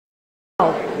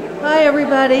Hi,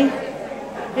 everybody.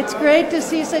 It's great to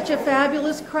see such a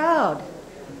fabulous crowd.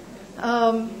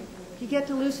 You get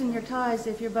to loosen your ties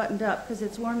if you're buttoned up because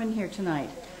it's warm in here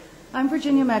tonight. I'm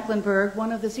Virginia Mecklenburg,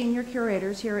 one of the senior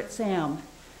curators here at SAM.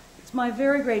 It's my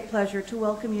very great pleasure to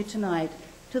welcome you tonight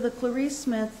to the Clarice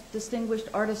Smith Distinguished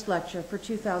Artist Lecture for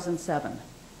 2007.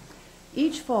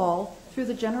 Each fall, through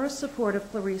the generous support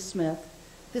of Clarice Smith,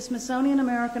 the Smithsonian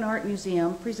American Art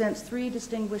Museum presents 3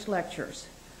 distinguished lectures,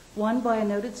 one by a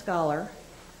noted scholar,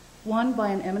 one by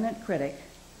an eminent critic,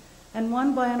 and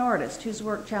one by an artist whose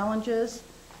work challenges,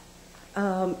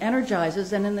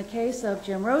 energizes, and in the case of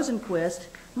Jim Rosenquist,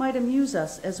 might amuse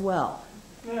us as well.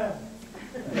 Yeah.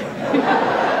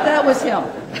 That was him.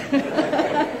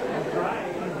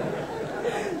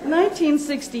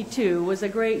 1962 was a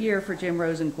great year for Jim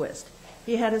Rosenquist.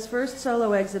 He had his first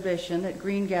solo exhibition at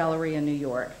Green Gallery in New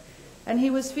York, and he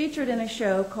was featured in a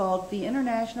show called the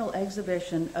International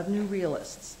Exhibition of New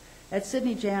Realists at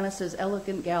Sidney Janis's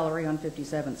elegant gallery on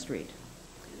 57th Street.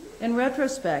 In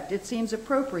retrospect, it seems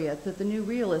appropriate that the New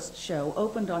Realist show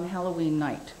opened on Halloween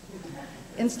night.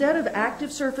 Instead of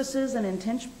active surfaces and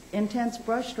intense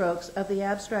brushstrokes of the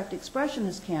abstract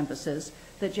expressionist canvases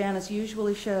that Janis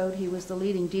usually showed he was the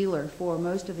leading dealer for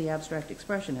most of the abstract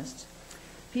expressionists,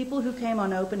 people who came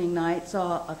on opening night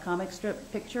saw a comic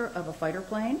strip picture of a fighter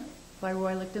plane by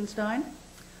Roy Lichtenstein,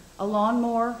 a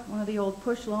lawnmower, one of the old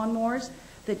push lawnmowers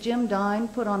that Jim Dine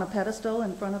put on a pedestal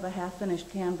in front of a half-finished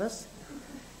canvas,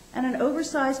 and an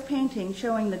oversized painting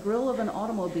showing the grill of an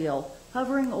automobile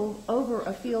hovering over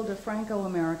a field of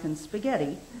Franco-American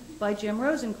spaghetti by Jim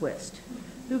Rosenquist,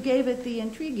 who gave it the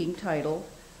intriguing title,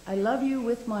 I Love You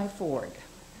With My Ford.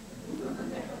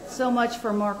 So much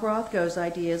for Mark Rothko's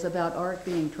ideas about art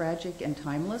being tragic and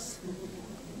timeless.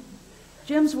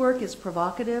 Jim's work is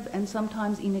provocative and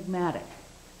sometimes enigmatic.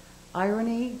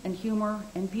 Irony and humor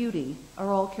and beauty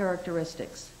are all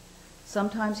characteristics.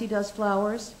 Sometimes he does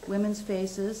flowers, women's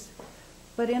faces,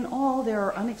 but in all there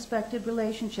are unexpected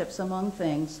relationships among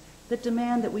things that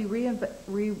demand that we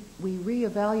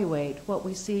reevaluate what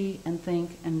we see and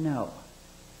think and know.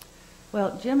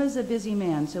 Well, Jim is a busy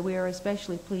man, so we are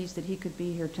especially pleased that he could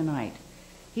be here tonight.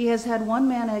 He has had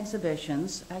one-man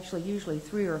exhibitions, actually usually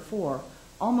 3 or 4,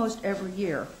 almost every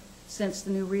year since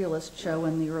the New Realist show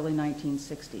in the early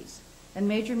 1960s, and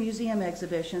major museum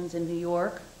exhibitions in New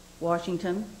York,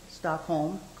 Washington,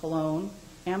 Stockholm, Cologne,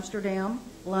 Amsterdam,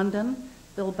 London,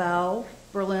 Bilbao,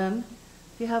 Berlin.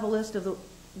 If you have a list of the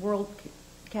world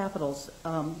capitals,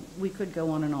 we could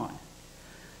go on and on.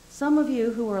 Some of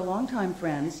you who are longtime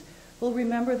friends will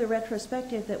remember the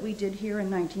retrospective that we did here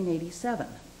in 1987.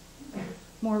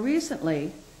 More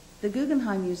recently, the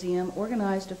Guggenheim Museum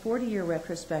organized a 40-year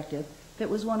retrospective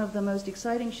that was one of the most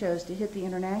exciting shows to hit the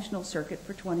international circuit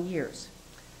for 20 years,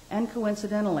 and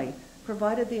coincidentally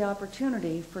provided the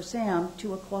opportunity for Sam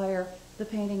to acquire the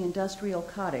painting Industrial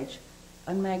Cottage,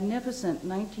 a magnificent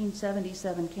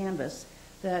 1977 canvas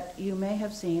that you may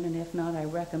have seen, and if not, I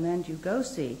recommend you go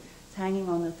see. It's hanging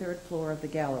on the 3rd floor of the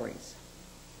galleries.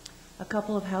 A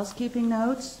couple of housekeeping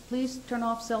notes. Please turn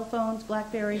off cell phones,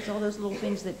 Blackberries, all those little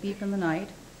things that beep in the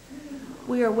night.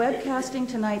 We are webcasting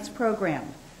tonight's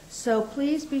program, so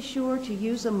please be sure to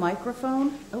use a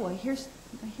microphone. Oh, I hear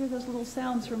those little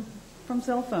sounds from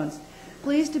cell phones.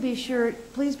 Please be sure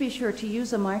to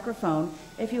use a microphone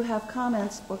if you have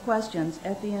comments or questions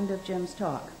at the end of Jim's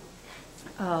talk.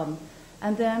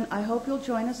 And then I hope you'll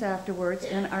join us afterwards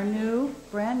in our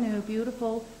brand new,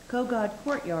 beautiful Kogod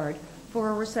courtyard for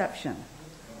a reception.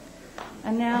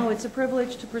 And now it's a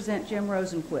privilege to present Jim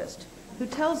Rosenquist, who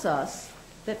tells us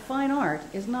that fine art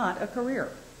is not a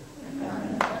career.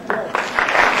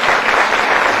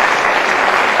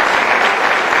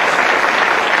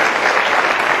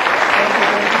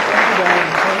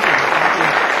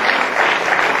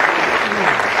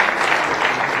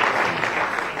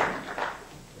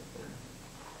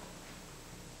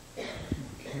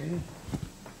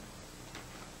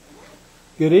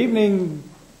 Good evening.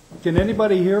 Can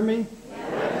anybody hear me?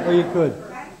 Yeah. Oh, you could.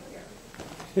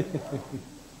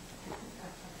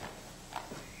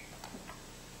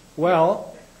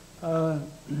 Well, I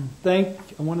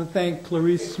want to thank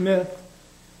Clarice Smith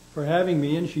for having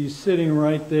me, and she's sitting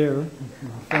right there in the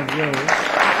front row.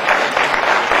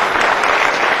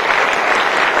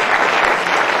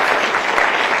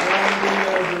 And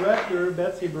the director,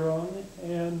 Betsy Barone,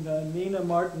 and Nina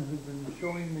Martin, who's been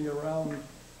showing me around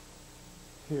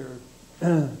here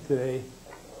today,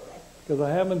 because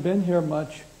I haven't been here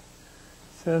much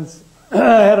since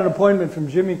I had an appointment from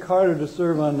Jimmy Carter to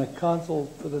serve on the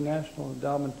Council for the National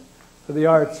Endowment for the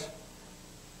Arts,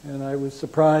 and I was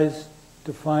surprised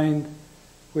to find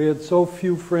we had so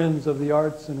few friends of the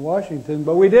arts in Washington,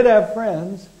 but we did have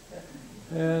friends.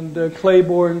 And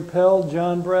Claiborne Pell,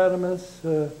 John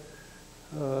Bradamus,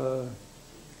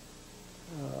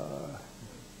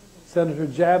 Senator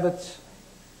Javits,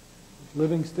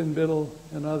 Livingston Biddle,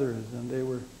 and others. And they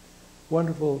were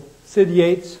wonderful. Sid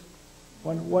Yates,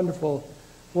 wonderful,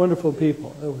 wonderful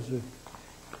people. It was a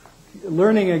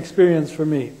learning experience for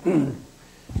me.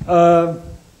 I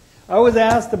was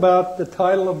asked about the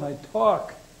title of my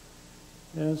talk.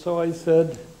 And so I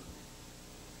said,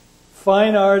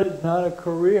 fine art is not a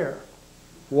career.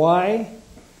 Why?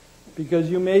 Because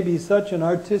you may be such an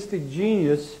artistic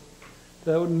genius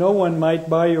that no one might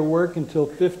buy your work until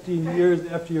 15 years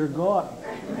after you're gone.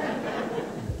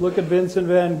 Look at Vincent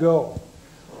van Gogh.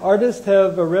 Artists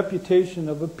have a reputation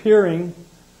of appearing,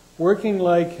 working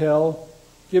like hell,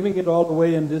 giving it all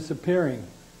away and disappearing.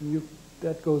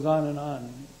 That goes on and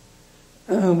on.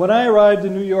 When I arrived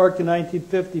in New York in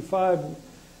 1955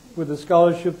 with a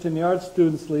scholarship to the Art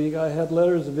Students League, I had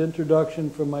letters of introduction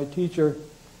from my teacher,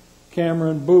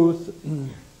 Cameron Booth,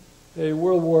 a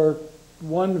World War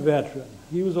I veteran.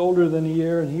 He was older than a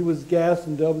year, and he was gassed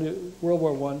in World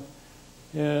War I.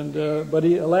 But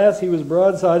alas, he was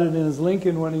broadsided in his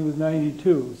Lincoln when he was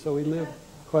 92, so he lived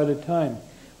quite a time.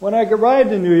 When I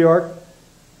arrived in New York,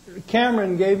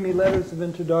 Cameron gave me letters of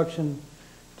introduction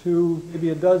to maybe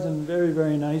a dozen very,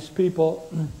 very nice people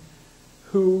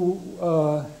who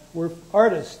were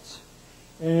artists.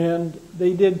 And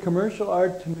they did commercial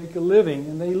art to make a living.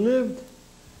 And they lived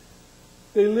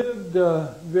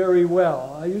very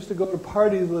well. I used to go to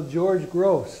parties with George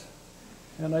Gross.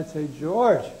 And I'd say,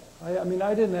 George, I mean,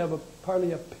 I didn't have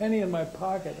hardly a penny in my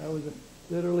pocket. I was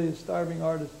literally a starving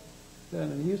artist then.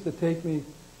 And he used to take me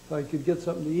so I could get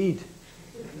something to eat.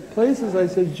 Places, I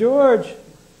said, George,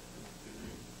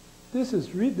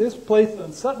 this place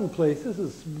on Sutton Place, this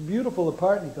is a beautiful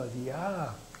apartment. He goes,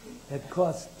 yeah, it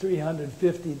costs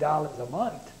 $350 a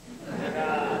month.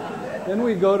 Then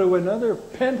we go to another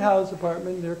penthouse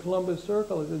apartment near Columbus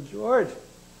Circle. I said, George,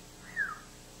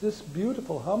 this is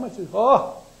beautiful. How much is it?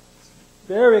 Oh, it's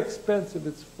very expensive.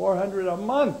 It's $400 a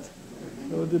month.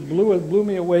 So it blew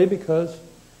me away because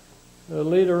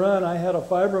later on I had a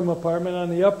five-room apartment on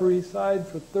the Upper East Side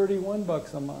for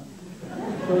 $31 a month.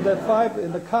 So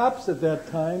and the cops at that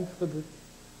time, for the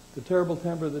terrible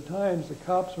temper of the times, the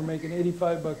cops were making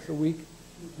 $85 a week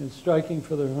and striking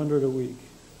for their $100 a week.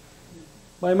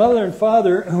 My mother and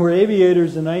father were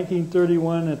aviators in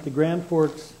 1931 at the Grand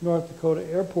Forks, North Dakota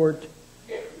airport.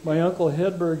 My uncle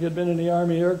Hedberg had been in the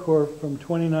Army Air Corps from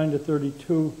 29 to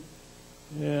 32,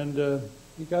 and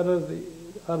he got out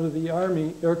of the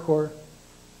Army Air Corps,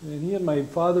 and he and my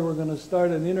father were going to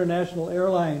start an international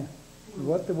airline.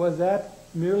 What was that?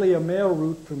 Merely a mail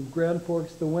route from Grand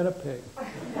Forks to Winnipeg.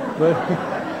 But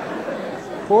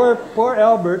poor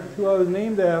Albert, who I was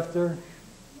named after,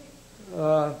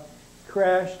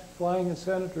 crashed flying a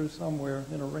senator somewhere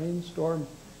in a rainstorm.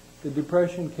 The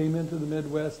Depression came into the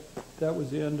Midwest. That was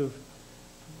the end of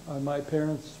my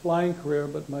parents' flying career,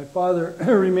 but my father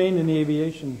remained in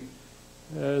aviation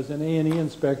as an A&E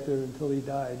inspector until he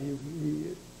died.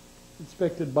 He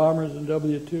inspected bombers in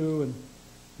W-2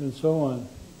 and so on.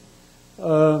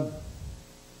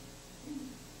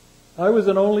 I was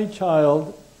an only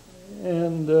child,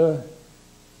 and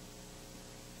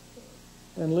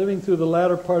living through the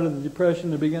latter part of the Depression,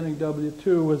 the beginning of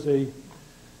W-2 was a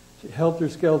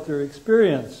helter-skelter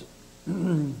experience.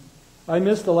 I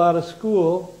missed a lot of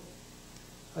school.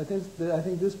 I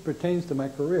think this pertains to my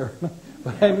career.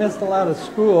 But I missed a lot of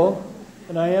school,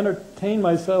 and I entertained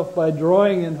myself by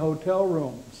drawing in hotel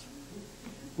rooms.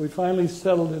 We finally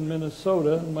settled in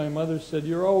Minnesota, and my mother said,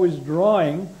 "You're always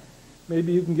drawing.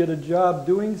 Maybe you can get a job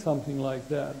doing something like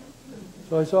that."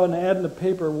 So I saw an ad in the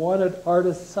paper, wanted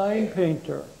artist sign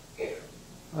painter.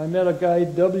 I met a guy,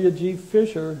 W.G.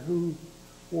 Fisher, who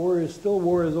still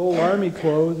wore his old Army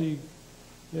clothes.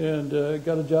 And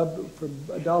got a job for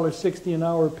 $1.60 an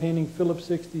hour painting Phillips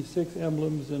 66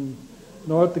 emblems in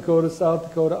North Dakota, South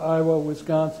Dakota, Iowa,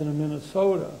 Wisconsin, and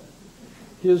Minnesota.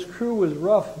 His crew was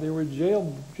rough. They were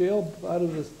jail out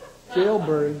of the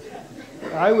jailbirds.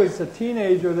 I was a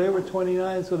teenager. They were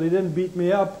 29, so they didn't beat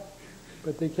me up,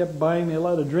 but they kept buying me a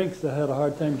lot of drinks that I had a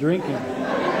hard time drinking.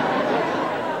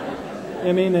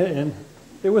 I mean, and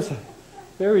it was a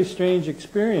very strange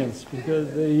experience because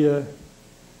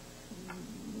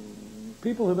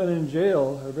people who've been in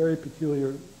jail are very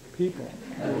peculiar people.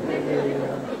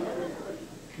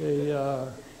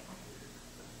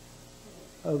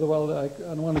 Well, I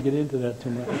don't want to get into that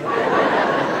too much.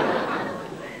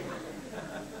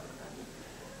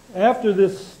 After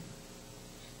this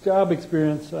job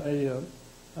experience, I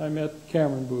I met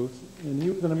Cameron Booth, and he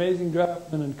was an amazing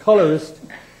draftsman and colorist.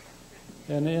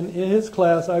 And in his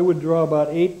class, I would draw about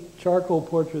 8 charcoal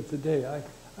portraits a day.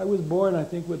 I was born, I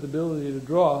think, with the ability to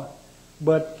draw,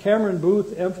 but Cameron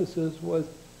Booth's emphasis was,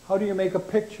 how do you make a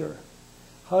picture?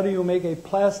 How do you make a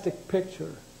plastic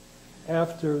picture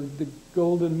after the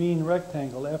golden mean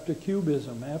rectangle, after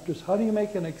cubism, how do you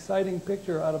make an exciting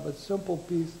picture out of a simple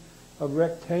piece of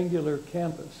rectangular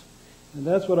canvas? And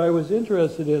that's what I was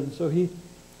interested in. So he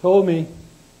told me,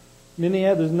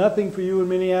 there's nothing for you in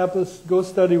Minneapolis. Go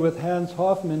study with Hans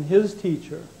Hofmann, his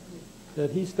teacher,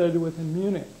 that he studied with in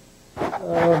Munich.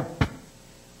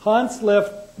 Hans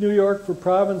left New York for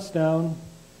Provincetown,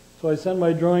 so I sent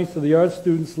my drawings to the Art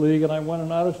Students League, and I won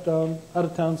an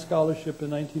out-of-town scholarship in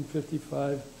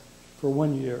 1955 for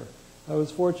 1 year. I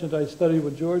was fortunate. I studied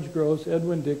with George Gross,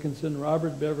 Edwin Dickinson,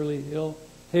 Robert Beverly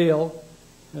Hale,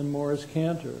 and Morris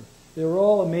Cantor. They were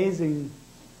all amazing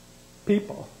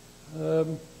people.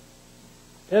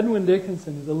 Edwin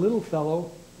Dickinson is a little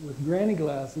fellow with granny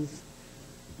glasses,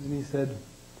 and he said,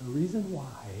 the reason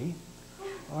why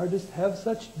artists have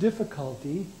such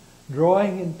difficulty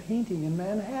drawing and painting in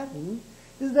Manhattan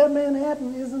is that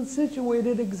Manhattan isn't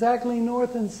situated exactly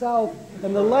north and south,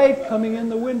 and the light coming in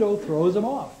the window throws them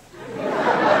off.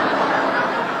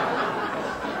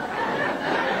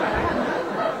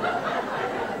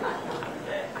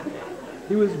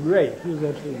 He was great. He was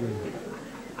absolutely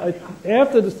great.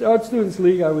 After the Art Students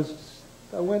League, I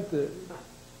went to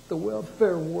the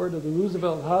welfare ward of the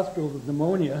Roosevelt Hospital with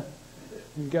pneumonia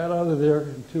and got out of there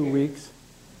in 2 weeks.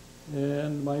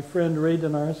 And my friend Ray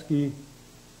Donarski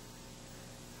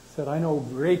said, I know a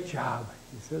great job.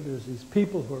 He said, there's these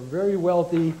people who are very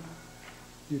wealthy.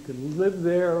 You can live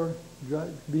there,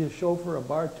 be a chauffeur, a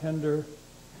bartender.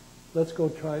 Let's go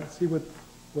try it, see what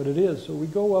it is. So we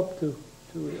go up to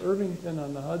Irvington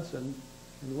on the Hudson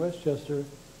in Westchester,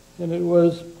 and it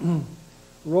was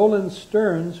Roland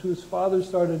Stearns, whose father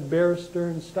started Bear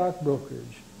Stearns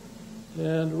Stockbrokerage.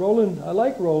 And Roland, I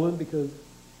like Roland because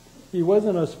he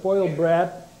wasn't a spoiled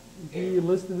brat. He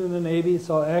enlisted in the Navy,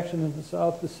 saw action in the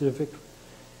South Pacific,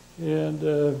 and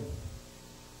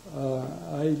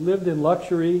I lived in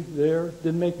luxury there.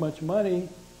 Didn't make much money,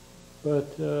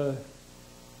 but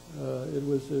it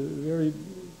was a very,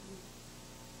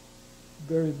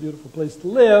 very beautiful place to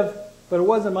live. But it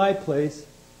wasn't my place.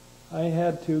 I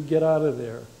had to get out of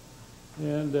there,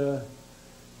 and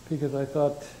because I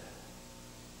thought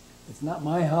it's not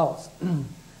my house.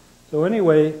 So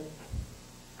anyway,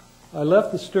 I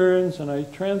left the Stearns and I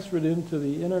transferred into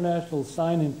the International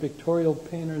Sign and Pictorial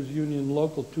Painters Union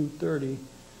Local 230,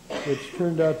 which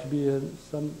turned out to be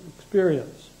some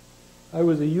experience. I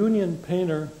was a union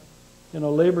painter in a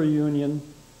labor union,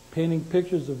 painting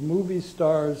pictures of movie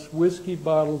stars, whiskey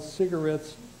bottles,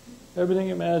 cigarettes, everything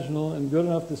imaginable, and good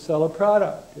enough to sell a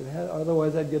product.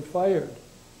 Otherwise I'd get fired.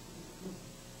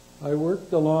 I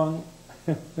worked along,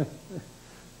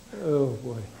 oh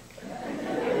boy.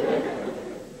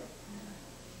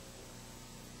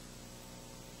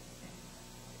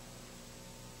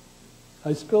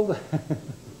 I spilled,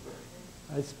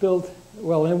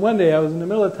 well, and one day I was in the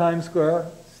middle of Times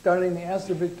Square, starting the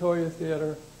Astor Victoria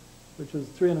Theater, which was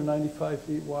 395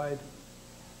 feet wide,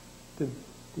 the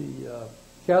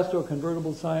Castro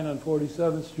convertible sign on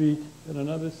 47th Street, and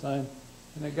another sign,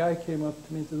 and a guy came up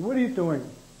to me and said, what are you doing?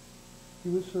 He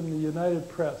was from the United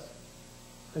Press.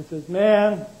 I said,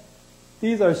 man,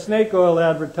 these are snake oil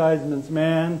advertisements,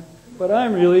 man, but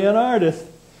I'm really an artist.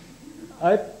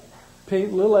 I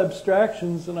paint little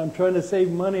abstractions, and I'm trying to save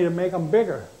money to make them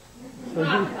bigger.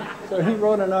 So he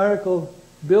wrote an article,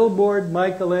 Billboard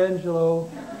Michelangelo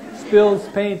spills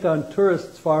paint on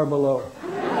tourists far below.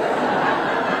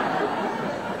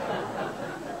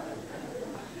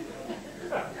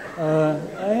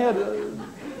 I had a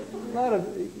lot of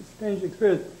strange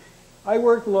experience. I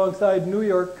worked alongside New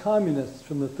York communists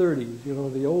from the 30s, you know,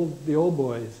 the old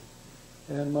boys,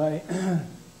 and my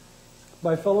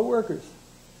fellow workers.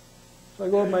 So I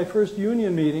go to my first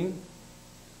union meeting,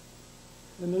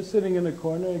 and they're sitting in the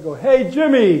corner, and I go, hey,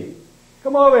 Jimmy,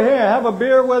 come over here, have a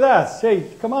beer with us. Hey,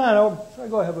 come on over. So I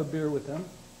go have a beer with them.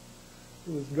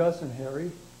 It was Gus and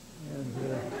Harry.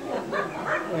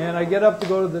 And I get up to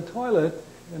go to the toilet,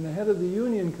 and the head of the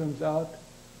union comes out,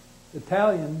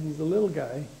 Italian, he's a little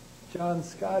guy, John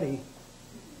Scotti,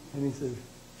 and he says,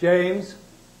 James,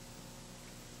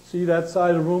 see that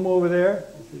side of the room over there?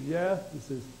 I said, yeah. He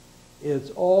says, it's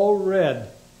all red.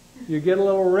 You get a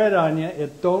little red on you,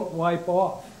 it don't wipe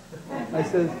off. I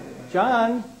said,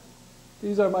 John,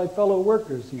 these are my fellow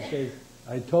workers. He says,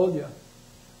 I told you.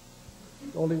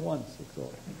 Only once, that's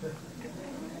all.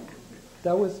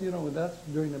 That was, that's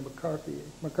during the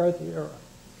McCarthy era.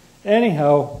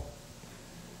 Anyhow,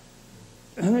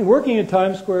 working at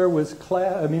Times Square was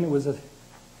it was a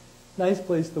nice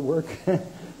place to work.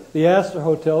 The Astor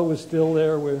Hotel was still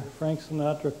there where Frank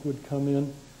Sinatra would come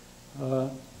in.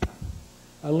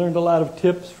 I learned a lot of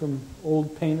tips from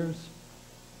old painters,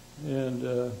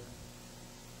 and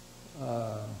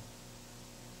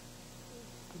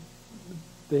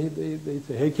they'd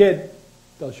say, "Hey kid,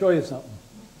 I'll show you something."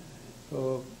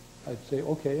 So I'd say,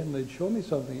 "Okay," and they'd show me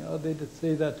something. They'd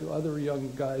say that to other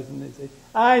young guys, and they'd say,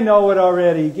 "I know it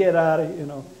already. Get out of here."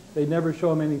 They'd never show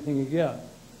them anything again.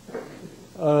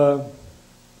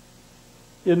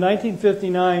 In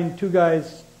 1959, two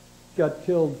guys got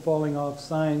killed falling off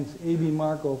signs. A.B.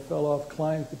 Marco fell off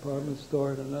Klein's department store,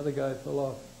 and another guy fell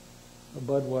off a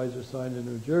Budweiser sign in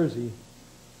New Jersey.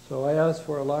 So I asked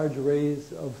for a large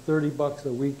raise of $30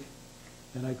 a week,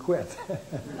 and I quit.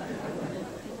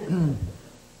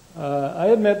 I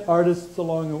had met artists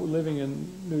along living in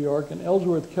New York, and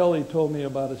Ellsworth Kelly told me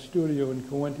about a studio in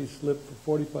Coenty Slip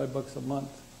for $45 a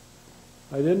month.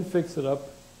 I didn't fix it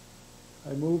up.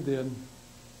 I moved in,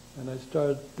 and I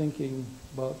started thinking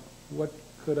about what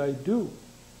could I do.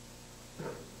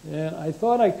 And I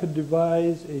thought I could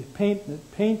devise a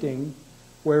painting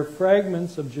where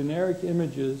fragments of generic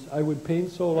images I would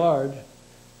paint so large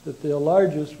that the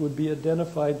largest would be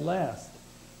identified last.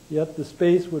 Yet the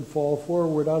space would fall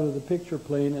forward out of the picture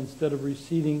plane instead of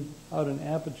receding out an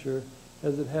aperture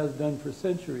as it has done for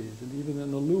centuries. And even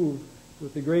in the Louvre,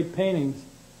 with the great paintings,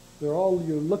 you're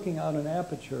looking out an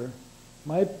aperture.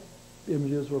 My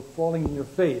images were falling in your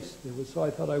face. So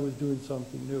I thought I was doing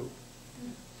something new.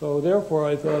 So therefore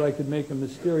I thought I could make a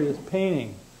mysterious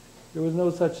painting. There was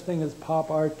no such thing as pop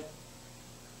art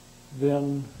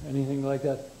then, anything like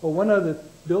that. But one other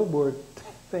billboard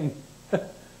thing.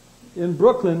 In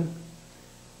Brooklyn,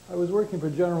 I was working for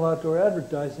General Outdoor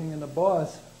Advertising, and the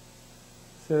boss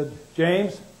said,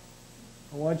 "James,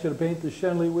 I want you to paint the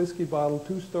Shenley whiskey bottle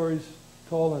 2 stories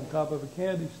tall on top of a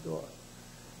candy store."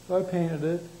 So I painted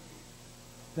it.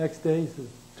 Next day, he said,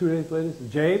 2 days later, he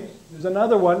said, "James, there's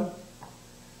another one."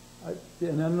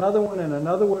 And another one, and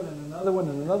another one, and another one,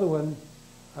 and another one.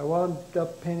 I wound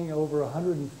up painting over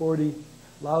 140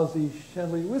 lousy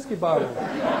Shenley whiskey bottles.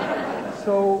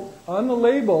 So on the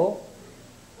label,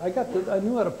 I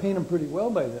knew how to paint them pretty well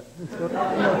by then. So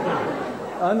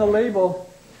on the label,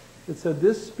 it said,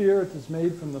 "This spirit is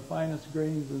made from the finest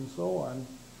grains," and so on.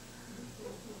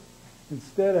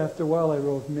 Instead, after a while, I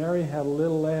wrote, "Mary had a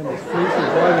little lamb as fleece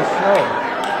as white as snow."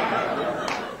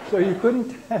 So you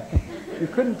couldn't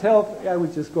tell. I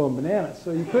was just going bananas.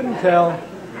 So you couldn't tell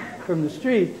from the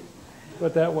street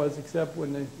what that was, except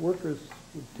when the workers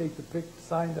would take the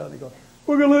sign down, they go,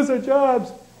 "We're going to lose our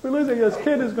jobs. We're losing, this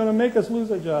kid is going to make us lose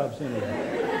our jobs."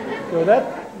 So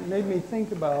that made me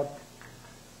think about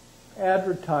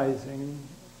advertising,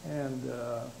 and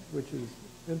which is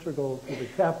integral to the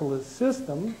capitalist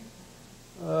system.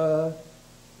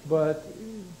 But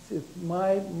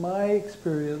my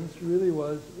experience really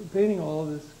was painting all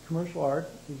of this commercial art.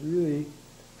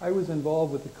 I was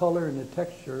involved with the color and the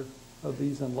texture of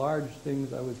these enlarged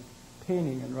things I was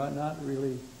painting, and not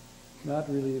really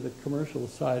the commercial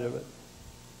side of it.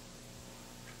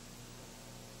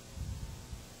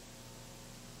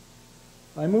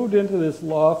 I moved into this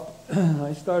loft.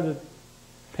 I started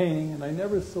painting, and I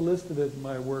never solicited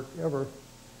my work ever.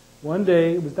 One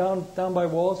day, it was down by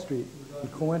Wall Street, on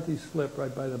Coenty Slip,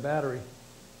 right by the Battery.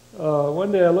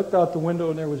 One day I looked out the window,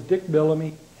 and there was Dick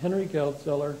Bellamy, Henry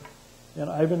Geltzeller, and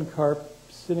Ivan Karp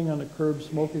sitting on the curb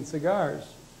smoking cigars.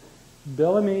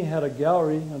 Bellamy had a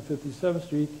gallery on 57th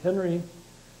Street. Henry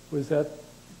was head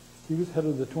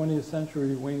of the 20th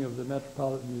Century wing of the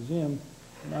Metropolitan Museum,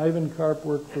 and Ivan Karp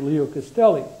worked for Leo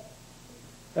Castelli.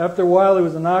 After a while, there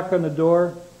was a knock on the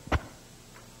door.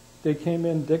 They came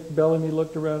in. Dick Bellamy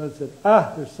looked around and said,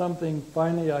 "There's something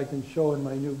finally I can show in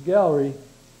my new gallery."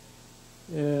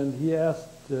 And he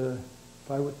asked if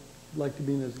I would like to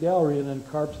be in his gallery, and then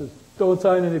Karp says, "Don't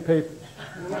sign any papers."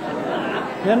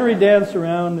 Henry danced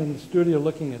around in the studio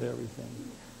looking at everything.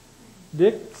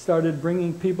 Dick started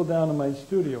bringing people down to my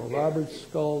studio, Robert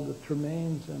Scull, the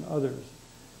Tremaines, and others.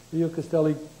 Leo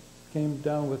Castelli came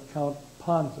down with Count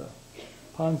Panza.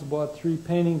 Panza bought 3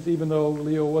 paintings, even though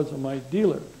Leo wasn't my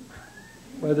dealer.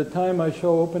 By the time my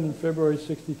show opened in February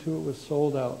 '62, it was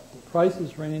sold out. The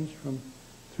prices ranged from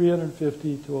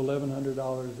 $350 to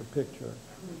 $1,100 a picture.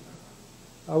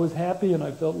 I was happy and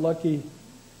I felt lucky,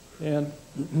 and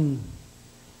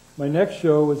my next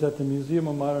show was at the Museum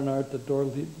of Modern Art that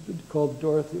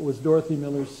was Dorothy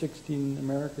Miller's 16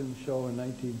 American show in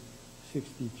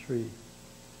 1963.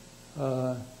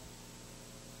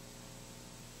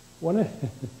 One of,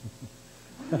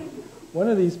 one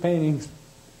of these paintings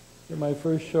at my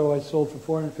first show I sold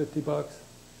for $450.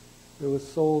 It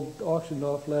was auctioned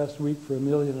off last week for $1.5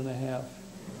 million.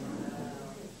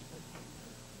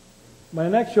 My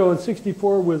next show in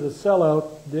 '64 was a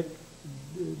sellout.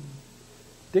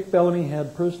 Dick Bellamy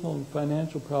had personal and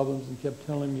financial problems and kept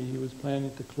telling me he was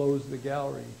planning to close the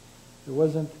gallery. It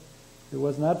was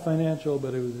not financial,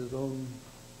 but it was his own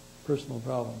personal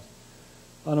problems.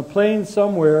 On a plane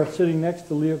somewhere, sitting next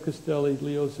to Leo Castelli,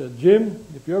 Leo said, "Jim,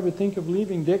 if you ever think of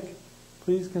leaving Dick,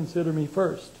 please consider me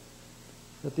first."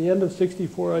 At the end of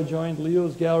 '64, I joined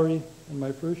Leo's gallery, and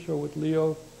my first show with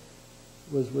Leo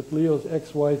was with Leo's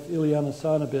ex-wife, Ilyana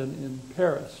Sanabin, in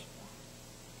Paris.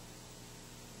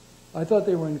 I thought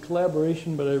they were in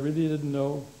collaboration, but I really didn't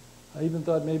know. I even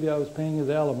thought maybe I was paying his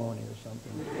alimony or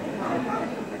something.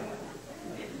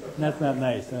 That's not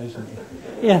nice.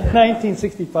 Yeah,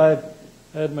 1965,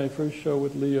 I had my first show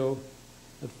with Leo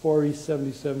at 4 East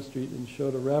 77th Street and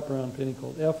showed a wraparound painting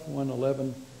called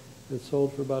F111 that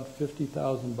sold for about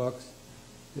 $50,000.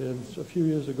 And a few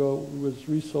years ago, it was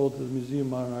resold to the Museum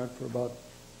of Modern Art for about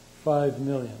 $5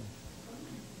 million.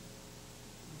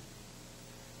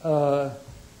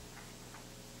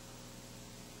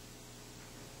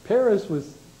 Paris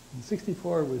was, in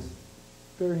 '64, was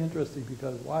very interesting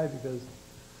because, why? Because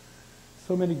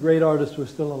so many great artists were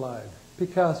still alive.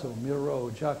 Picasso, Miro,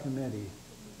 Giacometti.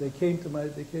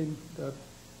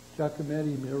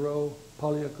 Giacometti, Miro,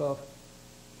 Polyakov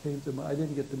came to I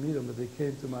didn't get to meet them, but they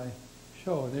came to my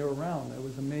show, and they were around. It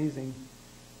was amazing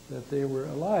that they were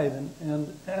alive.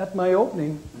 And at my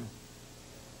opening,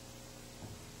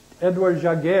 Edouard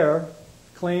Jaguer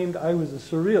claimed I was a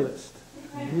surrealist.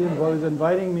 He was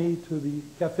inviting me to the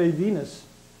Café Venus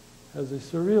as a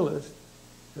surrealist.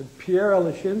 And Pierre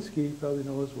Alashinsky, you probably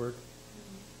know his work,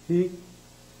 he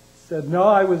said, no,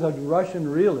 I was a Russian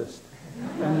realist.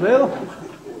 And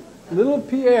little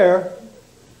Pierre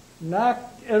knocked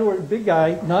Edward, big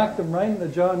guy, knocked him right in the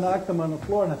jaw, knocked him on the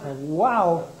floor, and I thought,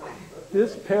 wow,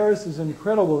 this Paris is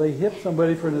incredible. They hit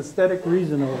somebody for an aesthetic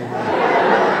reason over here.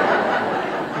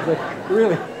 It's like,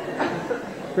 really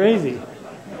crazy.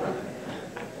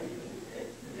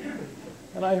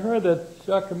 And I heard that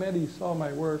Giacometti saw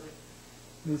my work,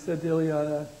 and he said to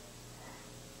Ilyana,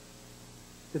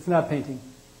 it's not painting.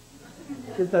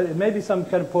 It may be some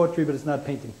kind of poetry, but it's not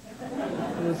painting.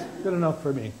 It was good enough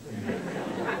for me.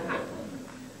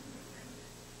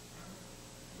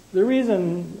 The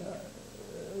reason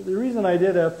I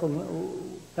did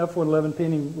F111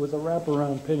 painting was a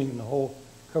wraparound painting in the whole,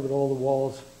 covered all the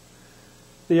walls.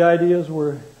 The ideas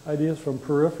were ideas from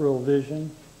peripheral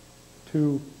vision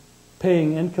to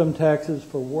paying income taxes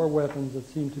for war weapons that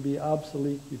seemed to be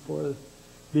obsolete before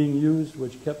being used,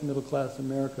 which kept middle-class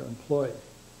America employed.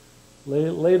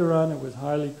 Later on, it was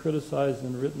highly criticized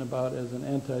and written about as an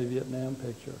anti-Vietnam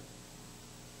picture.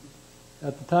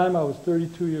 At the time, I was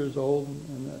 32 years old,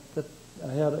 and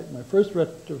I had my first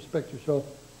retrospective show,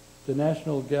 the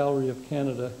National Gallery of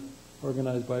Canada,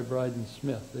 organized by Bryden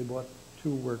Smith. They bought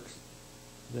 2 works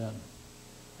then.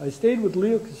 I stayed with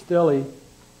Leo Castelli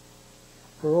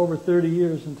for over 30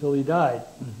 years until he died,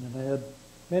 and I had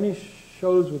many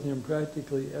shows with him,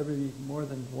 practically more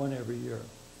than one every year,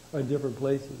 in different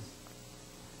places.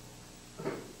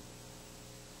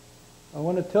 I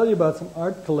want to tell you about some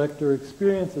art collector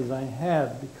experiences I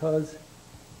had, because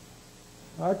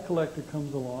an art collector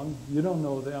comes along, you don't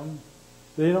know them,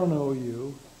 they don't know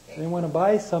you, they want to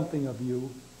buy something of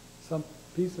you, some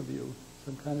piece of you,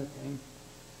 some kind of thing,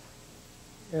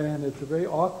 and it's very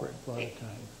awkward a lot of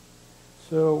times.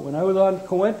 So when I was on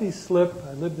Coenties Slip,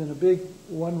 I lived in a big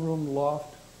one-room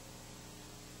loft,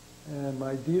 and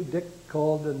my Dick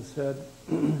called and said,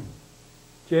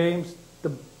 James,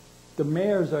 the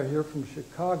mayors are here from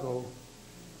Chicago,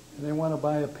 and they want to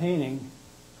buy a painting.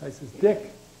 I says,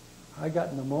 Dick, I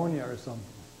got pneumonia or something.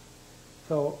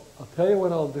 So I'll tell you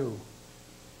what I'll do.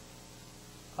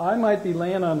 I might be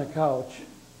laying on the couch.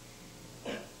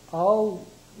 I'll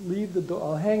leave the door.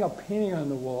 I'll hang a painting on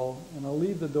the wall, and I'll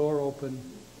leave the door open.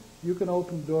 You can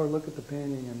open the door, look at the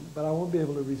painting, but I won't be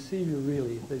able to receive you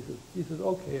really. He says,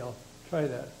 okay, I'll try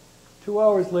that. 2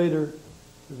 hours later,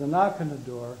 there's a knock on the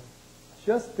door.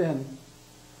 Just then,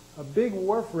 a big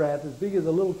wharf rat as big as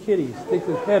a little kitty sticks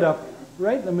his head up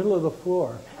right in the middle of the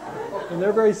floor. And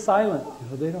they're very silent.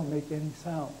 They don't make any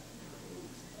sound.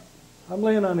 I'm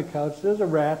laying on the couch. There's a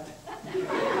rat.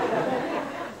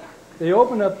 They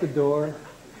open up the door.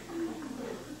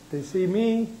 They see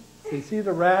me. They see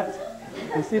the rat.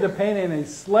 They see the painting. And they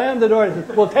slam the door. They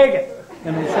say, well, take it.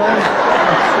 And they slam it.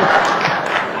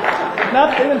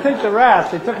 They didn't take the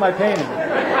rat. They took my painting.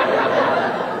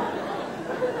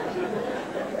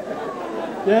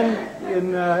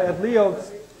 Then at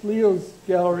Leo's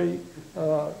gallery,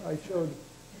 I showed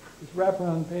this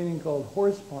wraparound painting called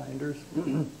Horse Binders,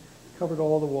 covered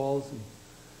all the walls. And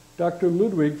Dr.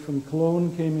 Ludwig from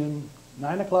Cologne came in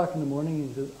 9 o'clock in the morning.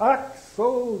 He says, "Ach,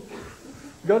 so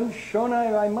ganz schön,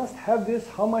 I must have this.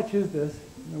 How much is this?"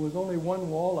 And there was only one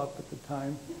wall up at the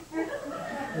time.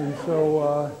 And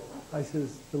so I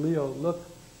says to Leo, "Look,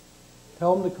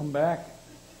 tell him to come back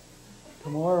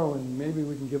tomorrow and maybe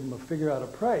we can give him a figure out a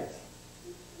price."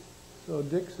 So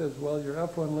Dick says, "Well, your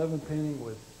F-111 painting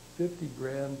was 50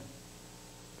 grand.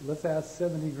 Let's ask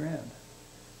 70 grand.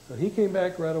 So he came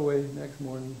back right away next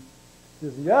morning. He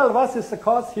says, "Yeah, what is the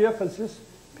cost here for this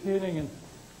painting?" And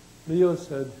Leo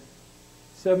said,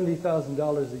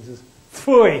 $70,000. He says,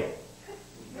 "Pfui!"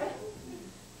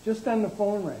 Just then the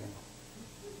phone rang.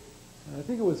 And I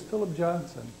think it was Philip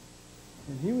Johnson.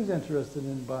 And he was interested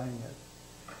in buying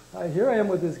it. Here I am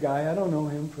with this guy. I don't know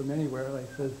him from anywhere. And I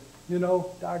said, "You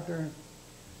know, Doctor,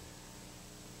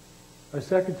 our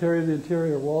Secretary of the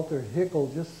Interior, Walter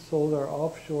Hickel, just sold our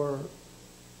offshore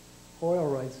oil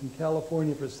rights in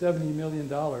California for $70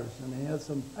 million. And they had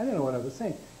some," I don't know what I was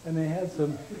saying, "and they had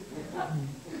some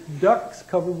ducks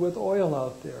covered with oil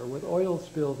out there, with oil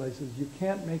spills." I said, "You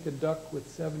can't make a duck with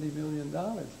 $70 million.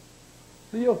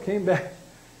 Leo came back.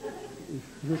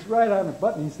 He was right on the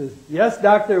button. He says, "Yes,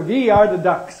 Doctor, we are the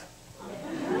ducks."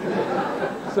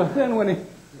 So then when he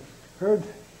heard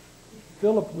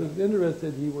Philip was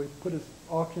interested, he would put his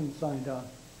auction sign down.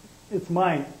 "It's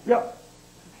mine." "Yeah,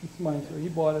 it's mine." So he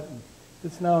bought it, and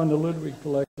it's now in the Ludwig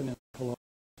collection in Cologne.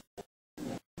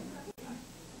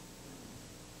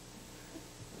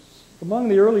 Among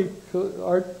the early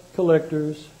art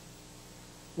collectors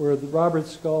were the Robert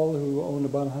Scull, who owned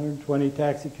about 120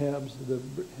 taxi cabs, the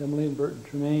Emily and Burton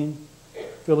Tremaine,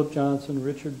 Philip Johnson,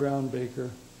 Richard Brown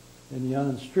Baker, and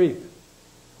Jan Streep,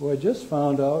 who I just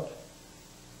found out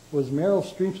was Meryl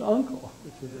Streep's uncle,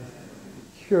 which is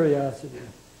a curiosity.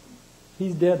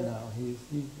 He's dead now. He's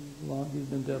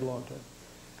been dead a long time.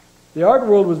 The art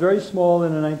world was very small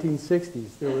in the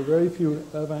 1960s. There were very few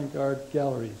avant-garde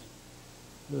galleries.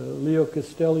 Leo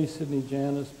Castelli, Sidney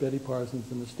Janis, Betty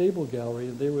Parsons, and the Stable Gallery,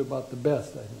 and they were about the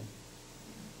best, I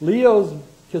think.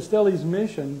 Castelli's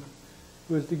mission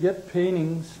was to get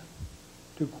paintings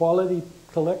to quality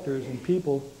collectors and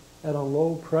people at a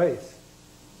low price.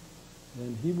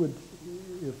 And he would,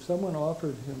 if someone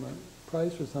offered him a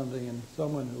price for something and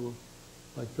someone who,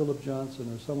 like Philip Johnson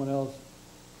or someone else,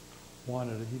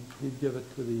 wanted it, he'd give it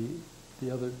to the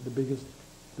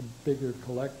bigger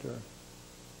collector.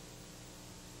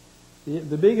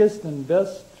 The biggest and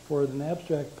best for an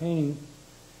abstract painting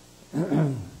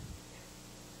in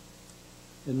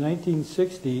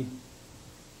 1960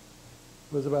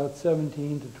 was about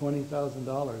 $17,000 to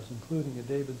 $20,000, including a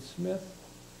David Smith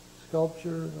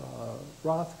sculpture,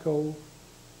 Rothko,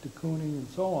 de Kooning, and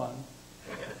so on.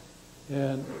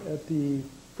 And at the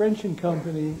French and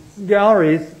Company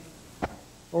galleries,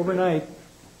 overnight,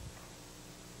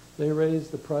 they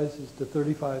raised the prices to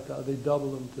 $35,000. They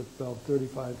doubled them to about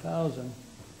 $35,000. I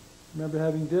remember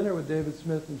having dinner with David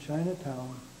Smith in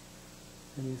Chinatown,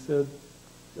 and he said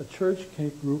a church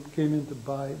group came in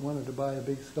wanted to buy a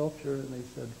big sculpture, and they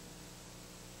said,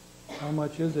 "How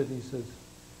much is it?" And he says,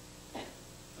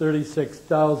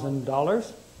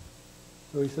 $36,000.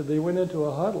 So he said they went into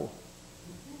a huddle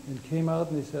and came out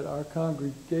and they said, "Our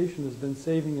congregation has been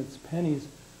saving its pennies.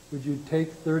 Would you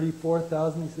take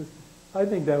 $34,000? He says, "I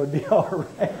think that would be all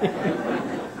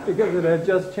right," because it had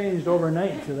just changed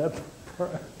overnight to that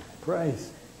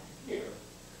price.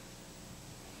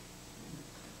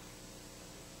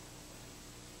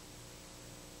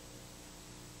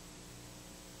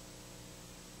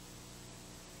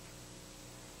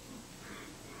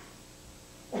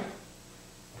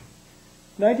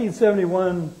 In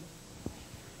 1971,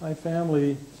 my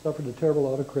family suffered a terrible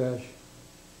auto crash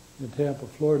in Tampa,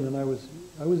 Florida, and I was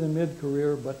in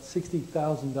mid-career, but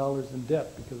 $60,000 in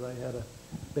debt because I had a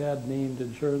bad named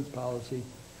insurance policy.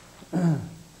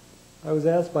 I was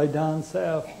asked by Don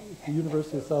Saff at the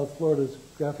University of South Florida's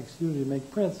graphic studio to make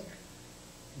prints.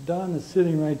 Don is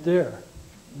sitting right there.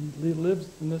 He lives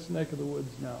in this neck of the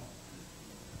woods now.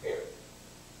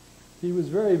 He was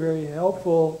very, very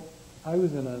helpful. I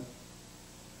was in a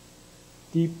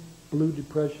deep blue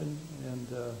depression, and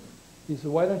he said,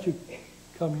 "Why don't you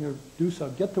come here, do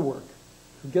something, get to work.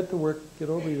 Get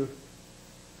over your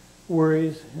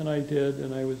worries." And I did,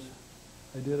 and I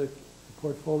did a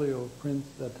portfolio of prints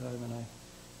that time, and I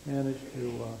managed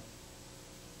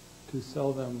to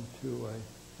sell them to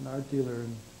an art dealer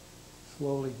and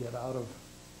slowly get out of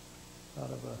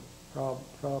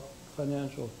a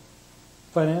financial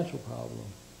problem.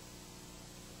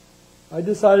 I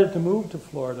decided to move to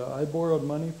Florida. I borrowed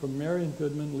money from Marion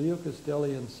Goodman, Leo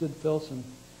Castelli, and Sid Filson,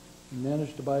 and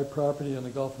managed to buy property on the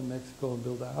Gulf of Mexico and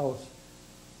build a house.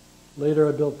 Later,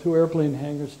 I built 2 airplane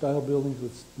hangar-style buildings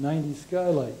with 90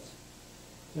 skylights.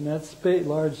 In that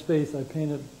large space, I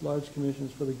painted large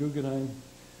commissions for the Guggenheim,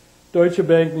 Deutsche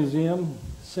Bank Museum,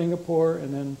 Singapore,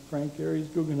 and then Frank Gehry's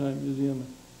Guggenheim Museum in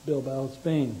Bilbao,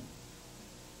 Spain.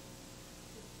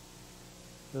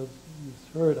 As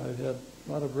you've heard, I've had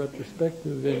a lot of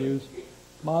retrospective venues.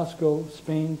 Moscow,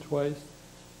 Spain twice,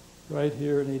 right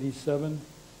here in '87,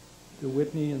 the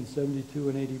Whitney in '72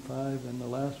 and '85, and the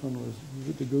last one was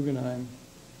the Guggenheim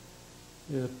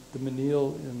at the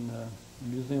Menil in the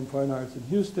Museum of Fine Arts in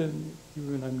Houston,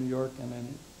 Guggenheim, New York, and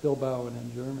then Bilbao and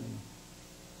in Germany.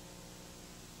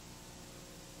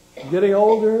 I'm getting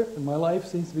older, and my life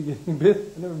seems to be getting busy.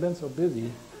 I've never been so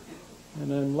busy. And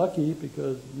I'm lucky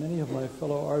because many of my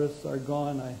fellow artists are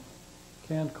gone. I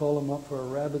can't call them up for a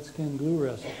rabbit skin glue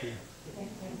recipe.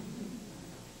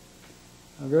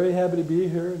 I'm very happy to be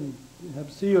here and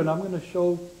have see you. And I'm going to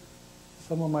show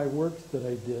some of my works that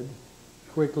I did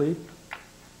quickly.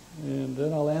 And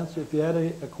then I'll answer. If you had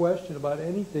a question about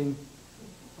anything,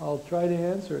 I'll try to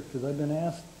answer it because I've been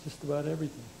asked just about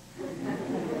everything.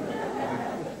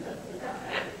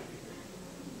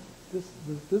 This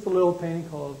is a little painting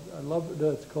called, I love it,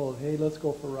 it's called Hey, Let's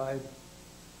Go for a Ride.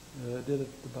 I did it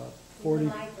about 40.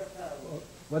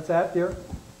 What's that, dear?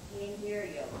 He didn't hear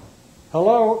you.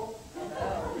 Hello?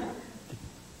 Hello.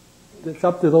 It's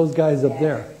up to those guys up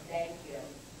there. Thank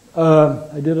you.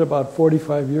 I did it about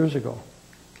 45 years ago.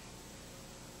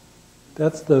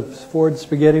 That's the Ford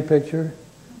spaghetti picture.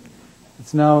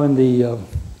 It's now in the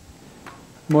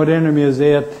Moderna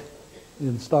Museet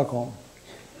in Stockholm.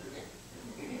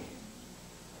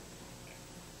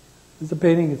 This is a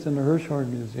painting. It's in the Hirshhorn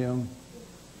Museum.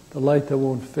 The Light That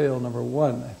Won't Fail,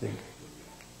 #1, I think.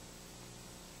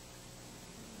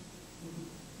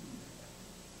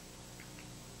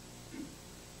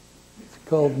 It's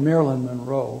called Marilyn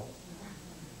Monroe.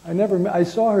 I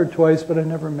saw her twice, but I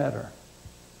never met her.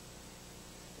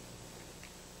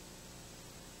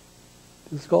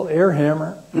 This is called Air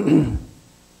Hammer.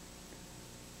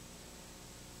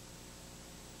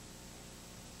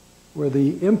 Where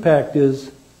the impact is,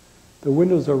 the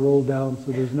windows are rolled down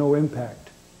so there's no impact.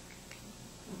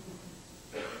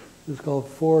 This is called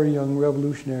 4 Young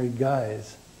Revolutionary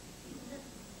Guys.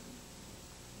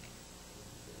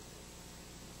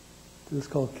 This is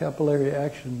called Capillary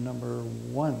Action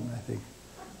 #1, I think.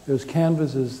 There's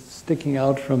canvases sticking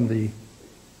out from the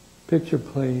picture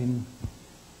plane,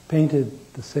 painted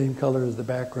the same color as the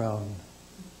background.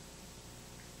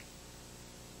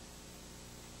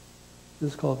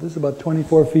 This is about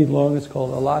 24 feet long. It's called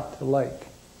A Lot to Like.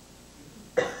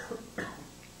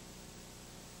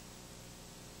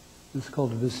 This is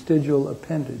called a vestigial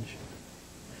appendage.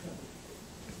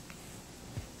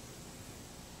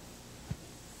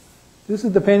 This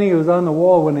is the painting that was on the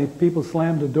wall when people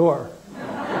slammed the door.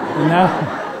 And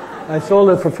now I sold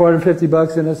it for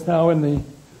 $450, and it's now in the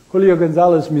Julio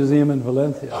Gonzalez Museum in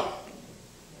Valencia.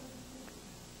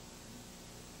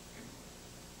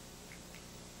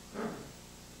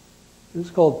 This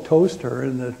is called Toaster,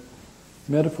 and the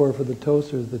metaphor for the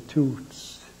toaster is the 2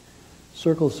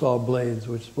 circle saw blades,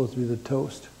 which are supposed to be the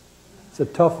toast. It's a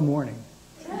tough morning.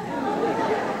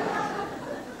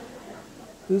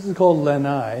 This is called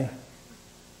Lanai.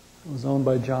 It was owned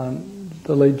by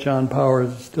the late John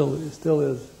Powers. It still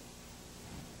is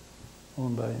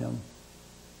owned by him.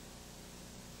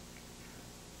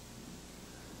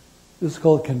 This is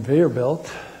called Conveyor Belt,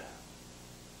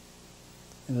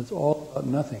 and it's all about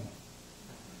nothing.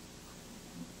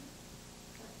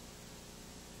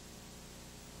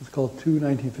 It's called 2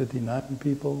 1959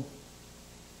 People.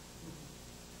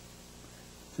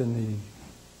 It's in the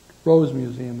Rose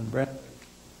Museum in Brantford.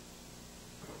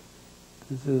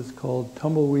 This is called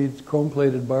Tumbleweeds,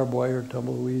 Chrome-Plated Barbed Wire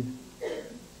Tumbleweed.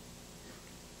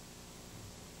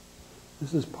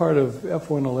 This is part of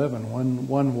F111,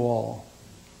 one wall.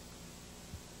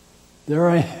 There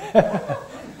I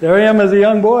am as a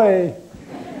young boy,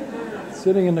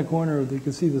 sitting in the corner. You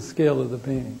can see the scale of the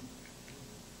painting.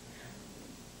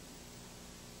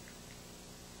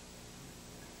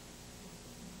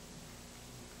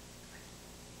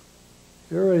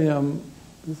 Here I am.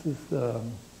 This is the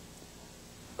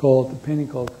painting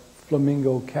called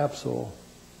Flamingo Capsule,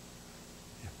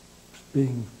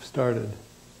 being started,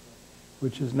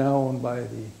 which is now owned by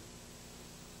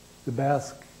the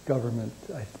Basque government,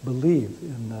 I believe,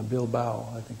 in Bilbao.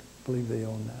 I believe they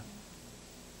own that.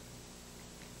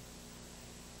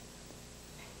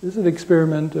 This is an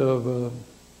experiment of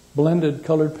blended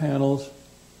colored panels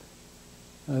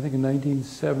I think in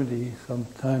 1970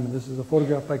 sometime. And this is a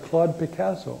photograph by Claude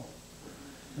Picasso.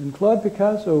 And Claude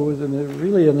Picasso was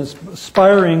really an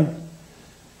aspiring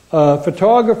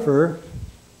photographer.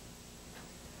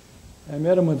 I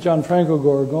met him with Gianfranco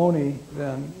Gorgoni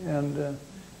then, and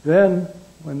then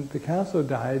when Picasso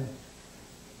died,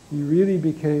 he really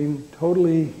became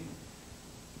totally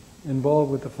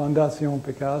involved with the Fondation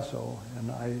Picasso, and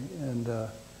I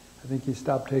think he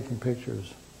stopped taking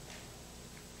pictures.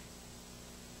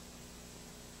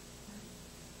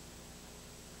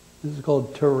 This is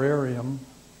called Terrarium.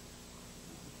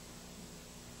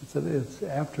 It's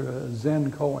after a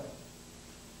Zen koan.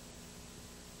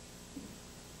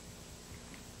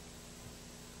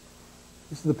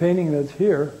 This is the painting that's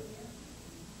here.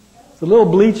 It's a little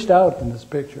bleached out in this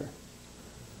picture.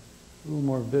 A little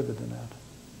more vivid than that.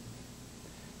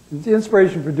 The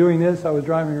inspiration for doing this, I was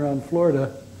driving around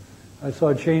Florida. I saw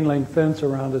a chain link fence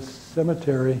around a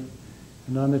cemetery,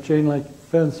 and on the chain link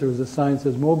fence there was a sign that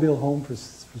says "Mobile Home for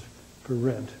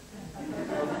Rent."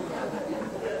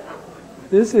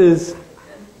 This is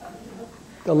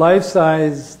the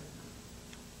life-size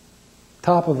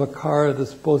top of a car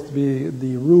that's supposed to be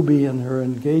the ruby in her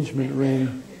engagement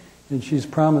ring, and she's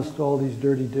promised all these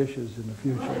dirty dishes in the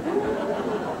future.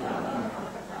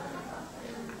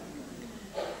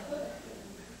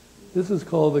 This is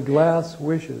called the Glass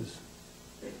Wishes.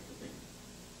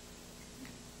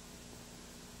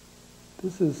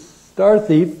 This is Star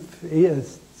Thief, a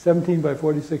 17 by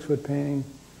 46 foot painting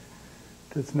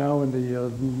that's now in the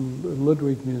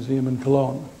Ludwig Museum in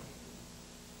Cologne.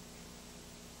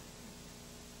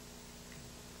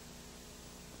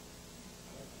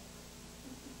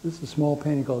 This is a small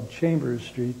painting called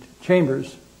Chambers,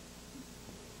 because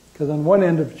on one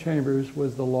end of Chambers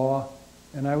was the law,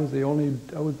 and I was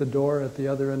the door at the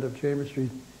other end of Chambers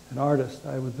Street, an artist.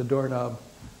 I was the doorknob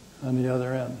on the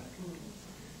other end.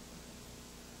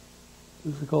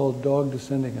 This is called Dog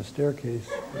Descending a Staircase.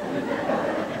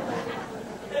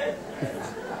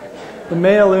 The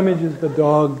male image is the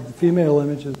dog, the female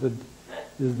image is the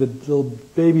little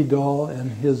baby doll,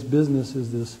 and his business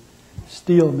is this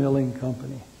steel milling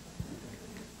company.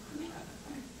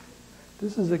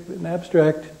 This is an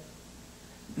abstract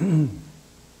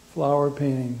flower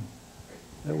painting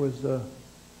that was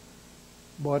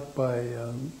bought by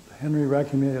Henry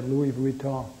Raccunier at Louis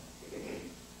Vuitton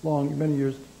many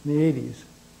years in the 80s.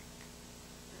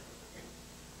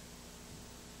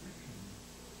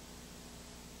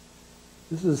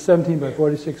 This is a 17 by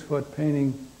 46 foot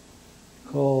painting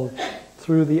called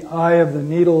Through the Eye of the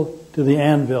Needle to the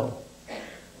Anvil.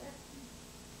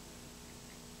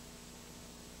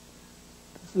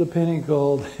 This is a painting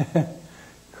called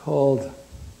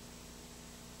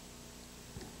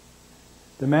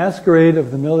The Masquerade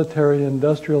of the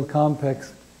Military-Industrial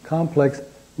Complex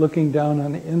Looking Down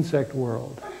on the Insect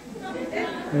World.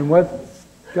 And what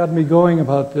got me going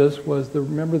about this was,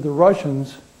 remember the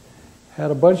Russians had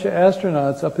a bunch of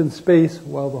astronauts up in space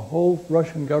while the whole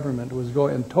Russian government was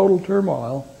going in total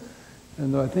turmoil,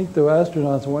 and I think the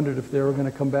astronauts wondered if they were going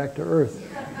to come back to Earth,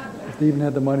 if they even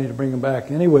had the money to bring them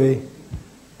back. Anyway,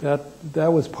 that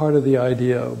was part of the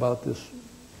idea about this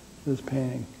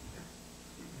painting.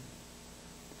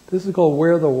 This is called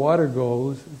Where the Water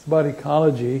Goes. It's about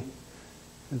ecology.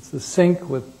 It's the sink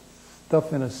with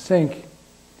stuff in a sink.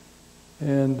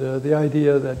 And the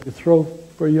idea that you throw,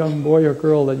 for a young boy or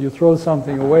girl, that you throw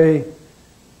something away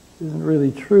isn't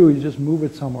really true. You just move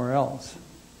it somewhere else.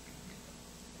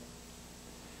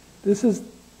 This is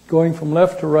going from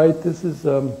left to right. This is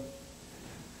a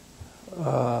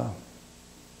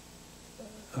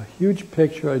huge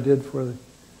picture I did for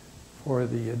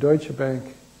the Deutsche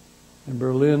Bank in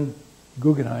Berlin,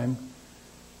 Guggenheim,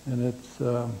 and it's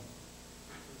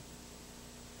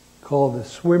called The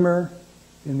Swimmer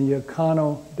in the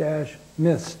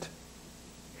Econo-Mist.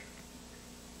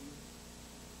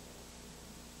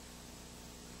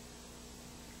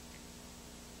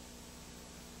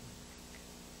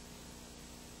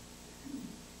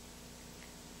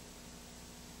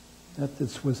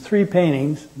 This was 3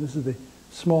 paintings. This is the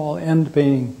small end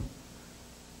painting.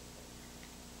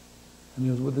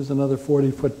 And there's another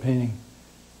 40-foot painting,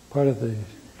 part of the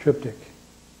triptych.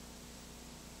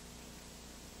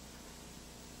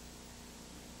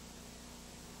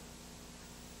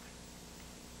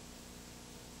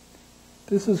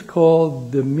 This is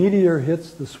called The Meteor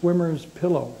Hits the Swimmer's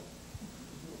Pillow.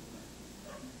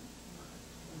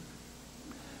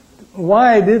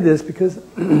 Why I did this, because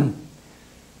in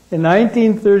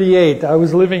 1938 I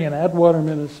was living in Atwater,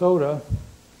 Minnesota,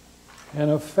 and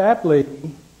a fat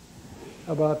lady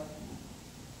about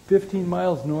 15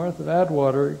 miles north of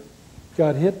Atwater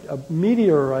got hit, a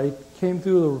meteorite came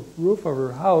through the roof of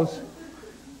her house,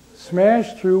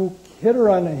 smashed through, hit her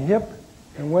on the hip,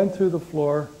 and went through the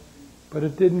floor, but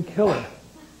it didn't kill her.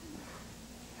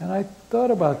 And I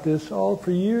thought about this all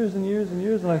for years and years and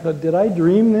years, and I thought, did I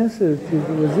dream this?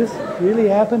 Was this really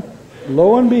happen?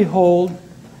 Lo and behold,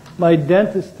 my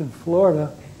dentist in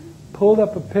Florida pulled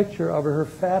up a picture of her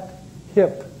fat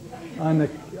hip on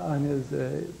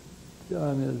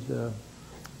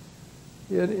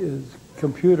his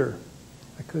computer.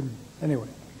 I couldn't. Anyway,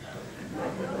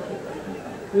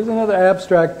 here's another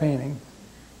abstract painting.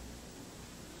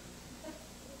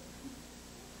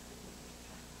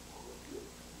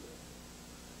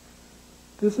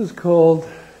 This is called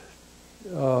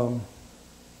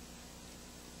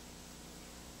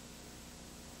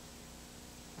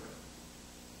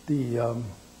the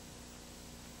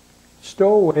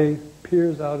stowaway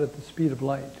peers out at the speed of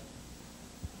light.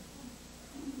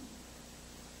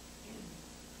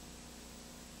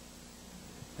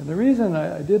 And the reason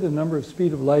I did a number of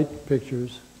speed of light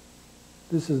pictures,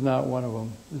 this is not one of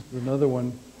them. This is another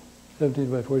one,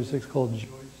 17 by 46, called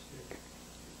Joystick.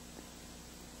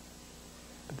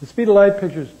 But the speed of light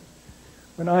pictures,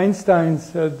 when Einstein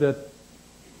said that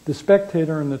the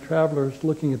spectator and the traveler is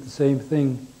looking at the same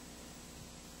thing,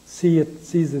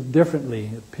 sees it differently.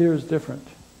 It appears different.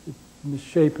 The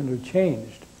shape and are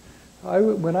changed.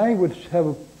 When I would have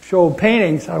a show of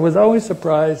paintings, I was always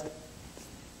surprised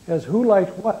as who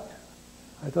liked what.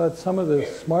 I thought some of the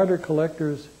smarter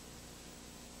collectors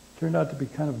turned out to be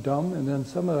kind of dumb, and then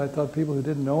some of I thought people who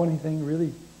didn't know anything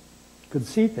really could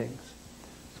see things.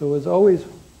 So it was always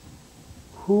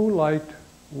who liked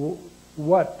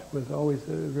what was always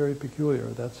very peculiar.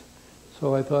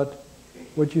 So I thought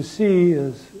what you see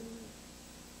is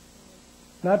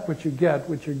not what you get.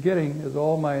 What you're getting is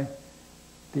all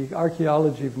the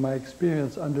archaeology of my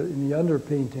experience in the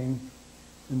underpainting,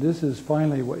 and this is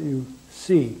finally what you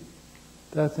see.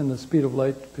 That's in the speed of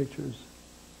light pictures.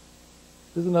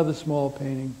 There's another small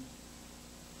painting.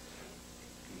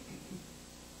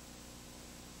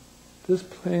 This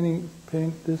painting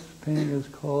is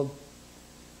called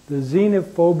The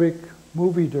Xenophobic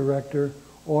Movie Director,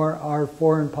 or Our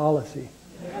Foreign Policy.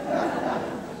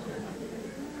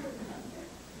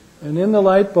 And in the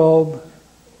light bulb,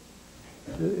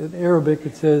 in Arabic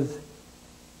it says,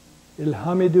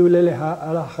 Ilhamidu lilha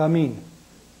ala khamin.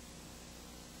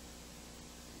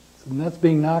 And that's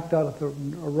being knocked out of the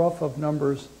rough of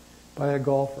numbers by a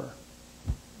golfer.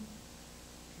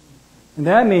 And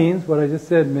that means, what I just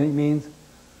said means,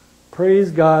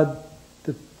 praise God,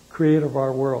 the creator of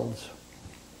our worlds.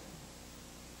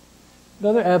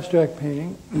 Another abstract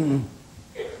painting.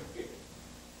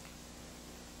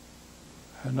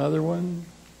 Another one.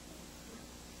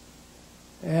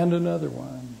 And another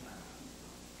one.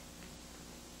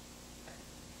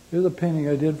 Here's a painting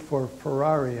I did for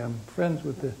Ferrari. I'm friends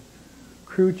with the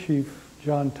crew chief,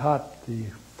 John Tott, the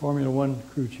Formula One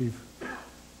crew chief.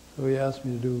 So he asked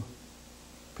me to do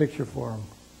a picture for him.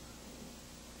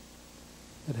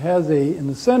 It has in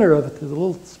the center of it,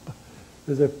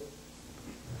 there's a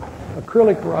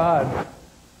acrylic rod,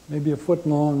 maybe a foot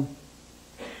long,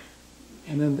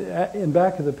 and then in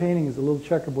back of the painting is a little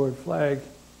checkerboard flag,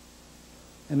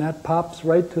 and that pops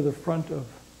right to the front of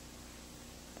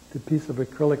the piece of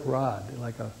acrylic rod,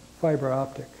 like a fiber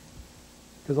optic.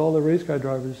 Because all the race car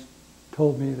drivers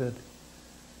told me that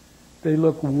they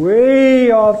look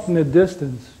way off in the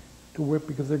distance to whip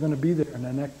because they're going to be there in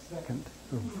the next second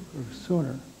or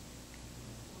sooner.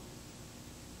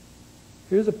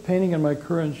 Here's a painting in my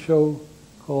current show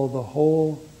called The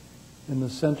Hole in the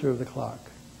Center of the Clock.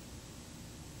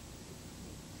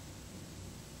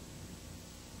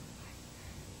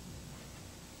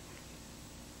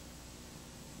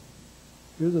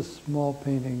 Here's a small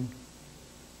painting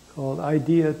called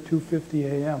Idea 2:50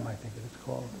 a.m., I think it's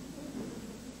called.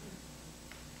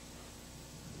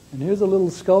 And here's a little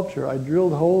sculpture. I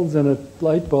drilled holes in a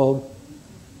light bulb,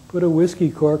 put a whiskey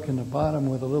cork in the bottom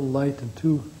with a little light and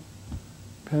two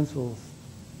pencils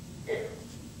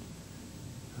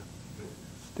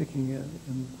sticking it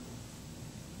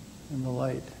in the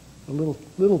light. A little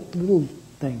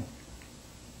thing.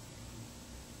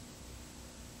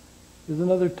 There's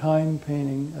another time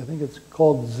painting. I think it's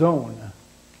called Zone.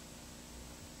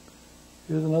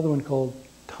 Here's another one called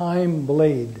Time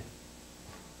Blade.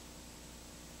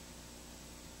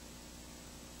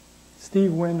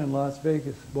 Steve Wynn in Las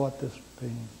Vegas bought this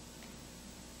painting.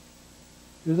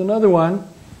 Here's another one.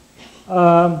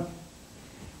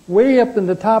 Way up in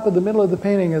the top of the middle of the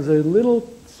painting is a little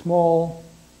small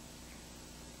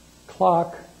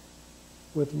clock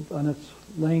and it's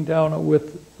laying down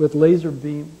with laser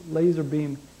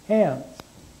beam hands.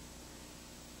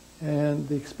 And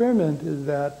the experiment is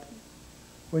that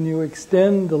when you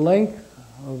extend the length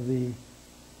of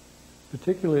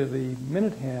particularly the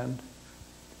minute hand,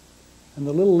 and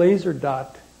the little laser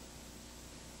dot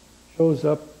shows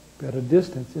up at a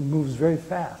distance and moves very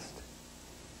fast.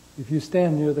 If you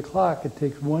stand near the clock, it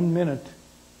takes 1 minute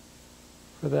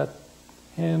for that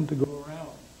hand to go around.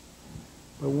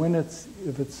 But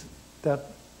if it's that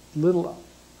little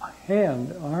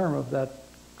arm of that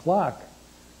clock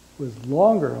was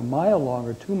longer, a mile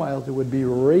longer, 2 miles, it would be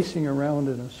racing around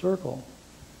in a circle.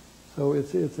 So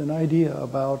it's an idea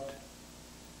about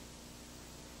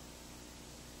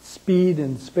speed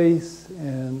and space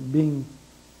and being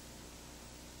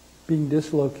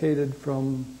dislocated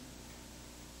from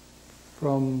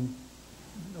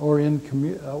or in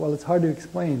well, it's hard to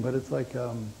explain, but it's like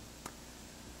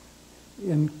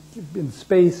in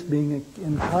space, being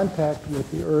in contact with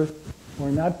the Earth or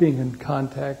not being in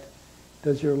contact.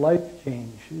 Does your life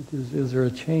change? Is there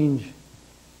a change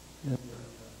in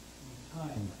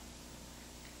time?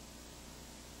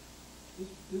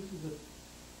 This is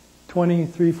a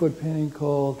 23-foot painting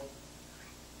called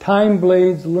Time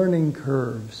Blades Learning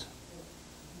Curves.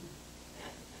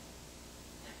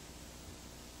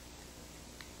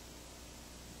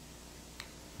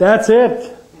 That's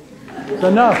it. It's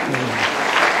enough.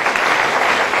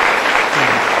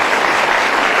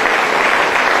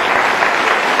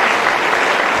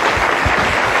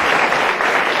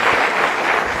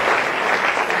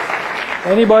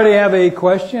 Anybody have a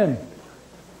question?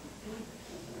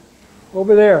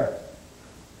 Over there.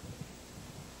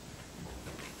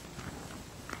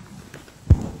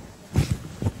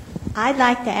 I'd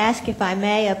like to ask, if I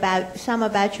may,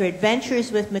 about your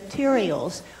adventures with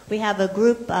materials. We have a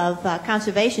group of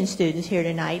conservation students here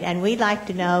tonight, and we'd like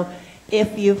to know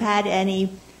if you've had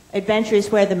any adventures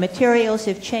where the materials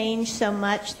have changed so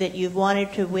much that you've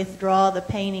wanted to withdraw the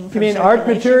painting from You mean circulation. art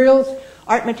materials?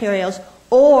 Art materials.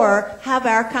 Or have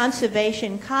our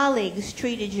conservation colleagues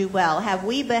treated you well? Have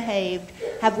we behaved?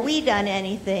 Have we done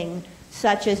anything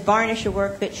such as varnish a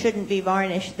work that shouldn't be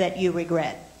varnished that you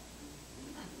regret?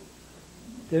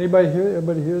 Did everybody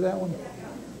hear that one?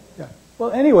 Yeah.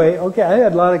 Well, anyway, okay, I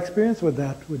had a lot of experience with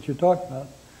that, what you're talking about.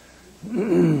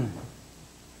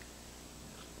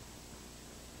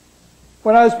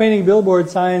 When I was painting billboard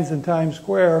signs in Times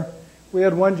Square, we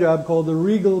had one job called the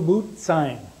Regal Boot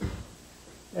sign.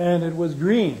 And it was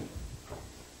green.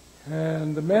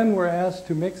 And the men were asked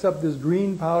to mix up this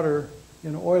green powder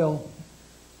in oil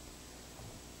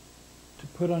to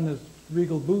put on his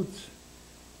Regal boots.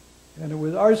 And it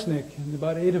was arsenic, and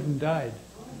about 8 of them died.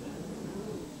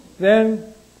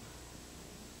 Then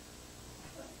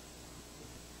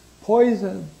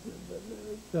poison.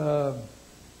 I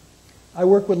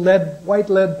worked with white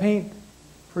lead paint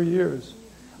for years.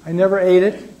 I never ate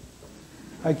it.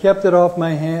 I kept it off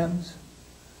my hands.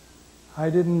 I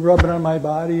didn't rub it on my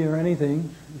body or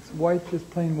anything. It's white, just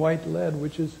plain white lead,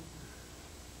 which is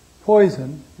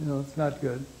poison. It's not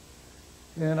good.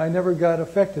 And I never got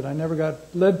affected. I never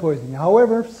got lead poisoning.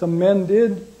 However, some men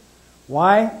did.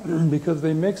 Why? Because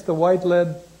they mixed the white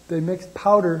lead, they mixed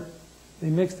powder, they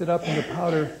mixed it up into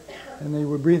powder, and they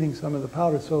were breathing some of the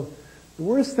powder. So the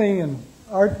worst thing in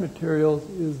art materials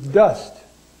is dust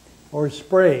or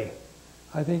spray.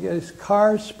 I think it's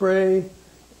car spray,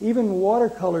 even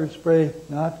watercolor spray,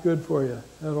 not good for you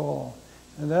at all.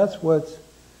 And that's what's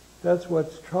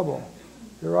trouble.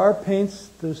 There are paints,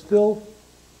 they're still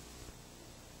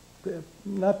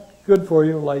not good for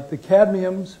you, like the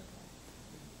cadmiums.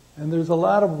 And there's a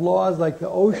lot of laws, like the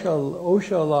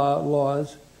OSHA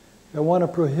laws, that want to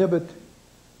prohibit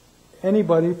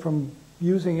anybody from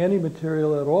using any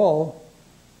material at all.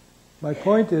 My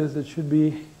point is, it should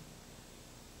be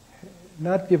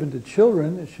not given to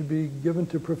children, it should be given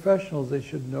to professionals. They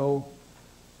should know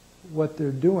what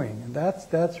they're doing. And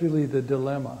that's really the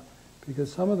dilemma.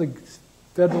 Because some of the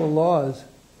federal laws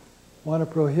want to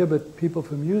prohibit people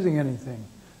from using anything.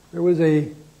 There was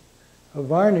a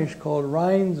varnish called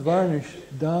Rhines varnish,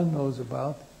 Don knows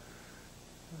about.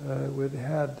 It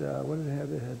had, what did it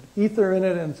have? It had ether in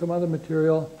it and some other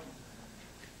material.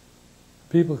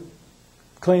 People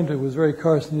claimed it was very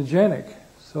carcinogenic.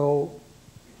 So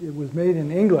it was made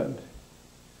in England,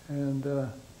 and so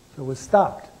it was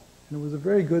stopped. And it was a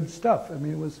very good stuff. I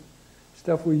mean, it was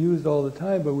stuff we used all the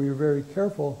time, but we were very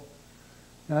careful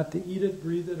not to eat it,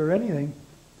 breathe it, or anything.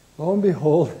 Lo and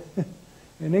behold,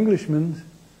 an Englishman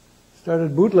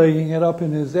started bootlegging it up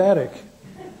in his attic,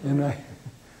 and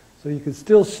so you could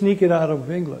still sneak it out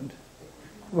of England.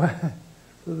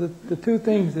 So the two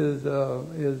things are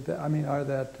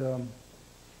that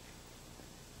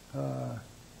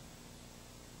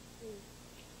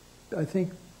I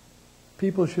think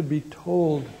people should be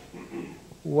told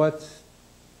what's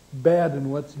bad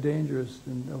and what's dangerous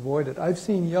and avoid it. I've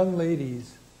seen young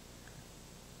ladies,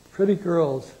 pretty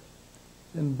girls,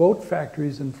 in boat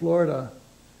factories in Florida,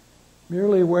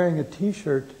 merely wearing a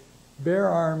t-shirt, bare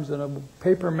arms, and a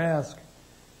paper mask,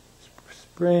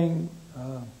 spraying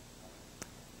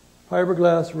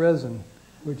fiberglass resin,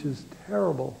 which is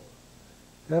terrible.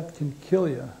 That can kill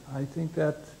you. I think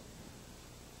that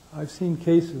I've seen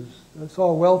cases. I saw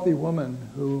a wealthy woman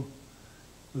who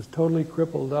was totally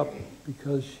crippled up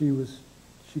because she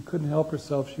couldn't help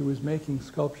herself. She was making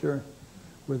sculpture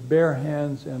with bare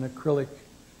hands and acrylic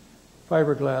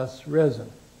fiberglass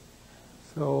resin.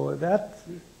 So that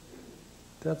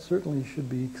certainly should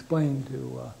be explained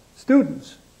to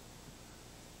students.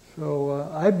 So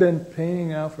I've been painting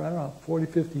now for, I don't know, 40,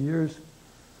 50 years,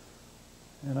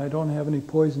 and I don't have any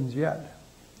poisons yet.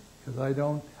 Because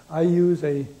I use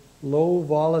a low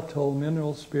volatile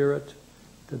mineral spirit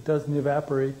that doesn't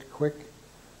evaporate quick,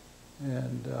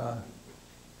 and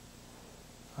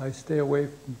I stay away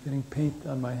from getting paint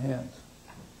on my hands.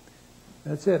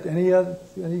 That's it.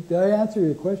 Did I answer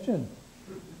your question?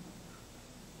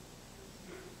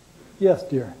 Yes,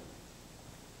 dear.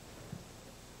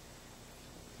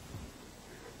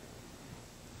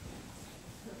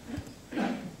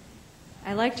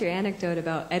 I liked your anecdote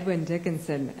about Edwin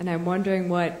Dickinson, and I'm wondering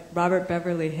what Robert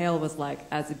Beverly Hale was like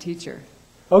as a teacher.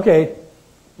 Okay,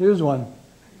 here's one.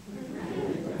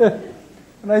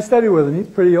 When I studied with him, he's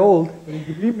pretty old, but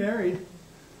he married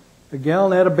a gal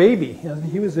and had a baby.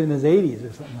 He was in his 80s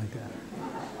or something like that.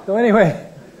 So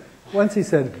anyway, once he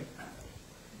said,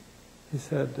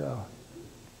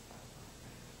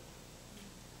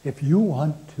 if you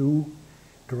want to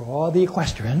draw the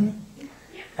equestrian,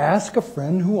 ask a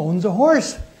friend who owns a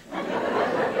horse.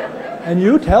 And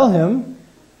you tell him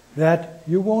that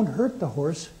you won't hurt the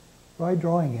horse by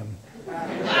drawing him.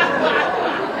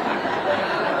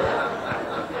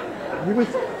 He was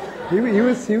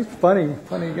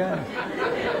funny guy.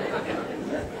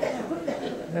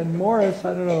 And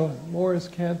Morris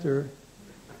Cantor,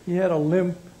 he had a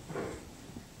limp,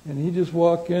 and he just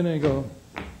walked in and go,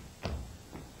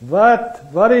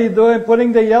 What are you doing,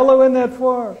 putting the yellow in that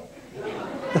for?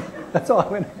 That's all I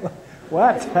went,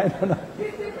 what? I don't know.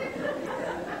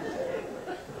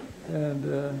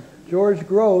 And George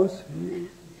Gross,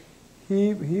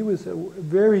 he was a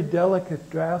very delicate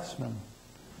draftsman.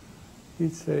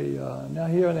 He'd say, now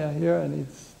here, and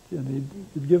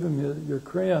he'd give him your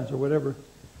crayons or whatever,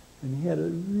 and he had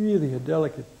really a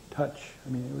delicate touch. I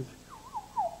mean,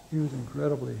 he was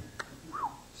incredibly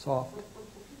soft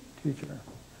teacher.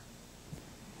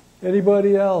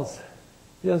 Anybody else?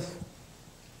 Yes?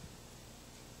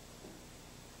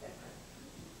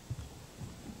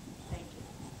 Thank you.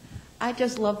 I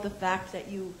just love the fact that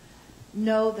you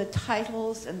know the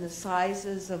titles and the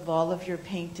sizes of all of your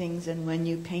paintings and when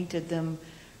you painted them,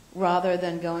 rather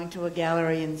than going to a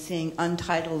gallery and seeing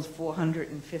untitled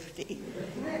 450.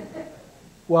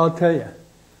 Well, I'll tell you,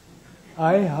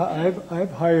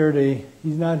 I've hired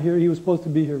he's not here, he was supposed to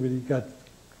be here, but he got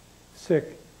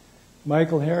sick.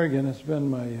 Michael Harrigan has been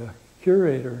my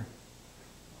curator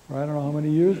for I don't know how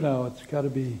many years now. It's got to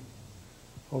be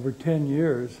over 10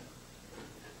 years.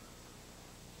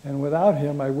 And without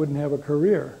him, I wouldn't have a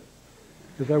career,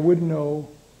 because I wouldn't know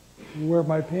where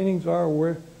my paintings are,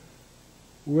 what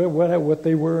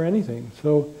they were, or anything.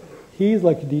 So he's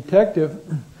like a detective,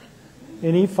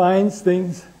 and he finds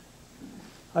things.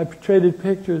 I traded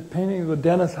paintings with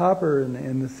Dennis Hopper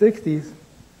in the 60s,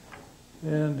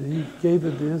 and he gave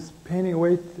his painting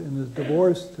away in his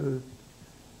divorce to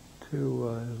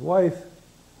his wife.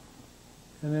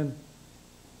 And then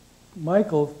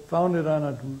Michael found it on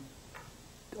an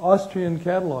Austrian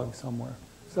catalog somewhere.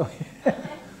 So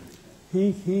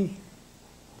he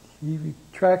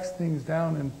tracks things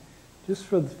down, and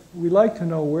we like to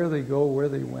know where they go, where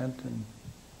they went, and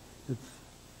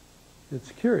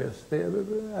it's curious.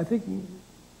 I think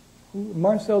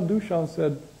Marcel Duchamp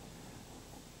said,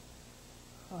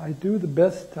 I do the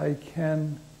best I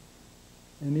can,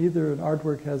 and either an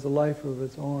artwork has a life of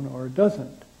its own or it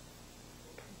doesn't.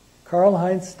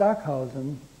 Karl-Heinz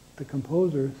Stockhausen, the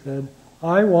composer, said,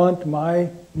 I want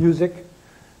my music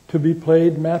to be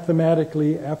played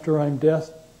mathematically after I'm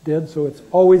dead, so it's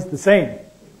always the same.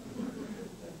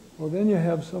 Well, then you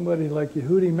have somebody like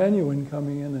Yehudi Menuhin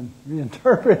coming in and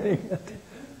reinterpreting it.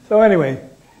 So anyway,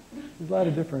 there's a lot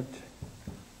of different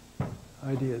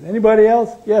ideas. Anybody else?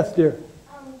 Yes, dear.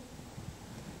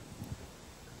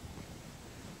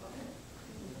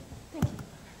 Thank you.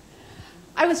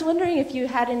 I was wondering if you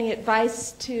had any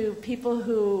advice to people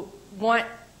who want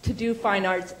to do fine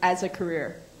arts as a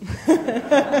career.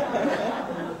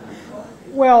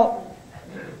 Well,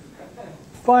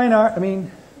 fine art, I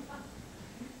mean,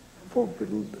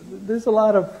 there's a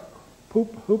lot of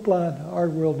hoopla in the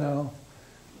art world now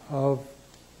of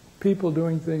people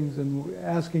doing things and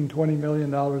asking $20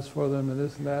 million for them and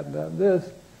this and that and that and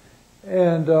this.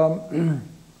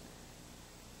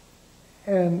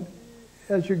 And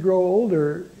as you grow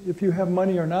older, if you have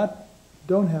money or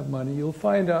don't have money, you'll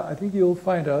find out, I think you'll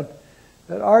find out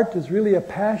that art is really a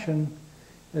passion.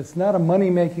 It's not a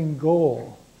money-making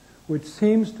goal, which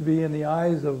seems to be in the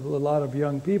eyes of a lot of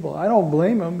young people. I don't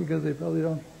blame them because they probably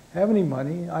don't have any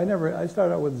money. I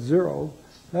started out with zero,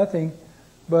 nothing.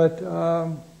 But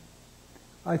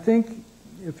I think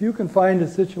if you can find a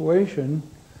situation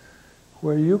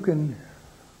where you can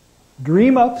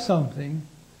dream up something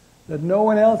that no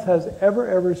one else has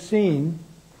ever seen,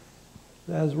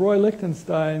 as Roy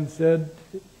Lichtenstein said,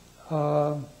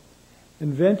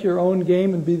 invent your own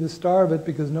game and be the star of it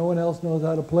because no one else knows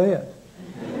how to play it.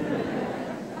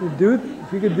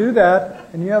 If you could do that,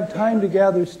 and you have time to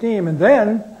gather steam, and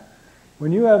then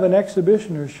when you have an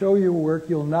exhibition or show your work,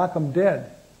 you'll knock them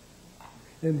dead.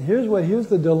 And here's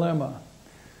the dilemma.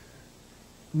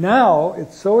 Now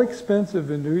it's so expensive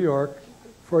in New York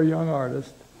for a young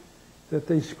artist that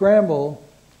they scramble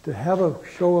to have a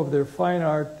show of their fine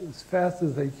art as fast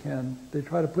as they can. They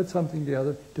try to put something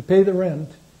together to pay the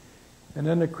rent, and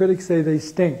then the critics say they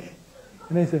stink.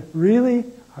 And they say, really?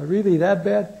 Are really that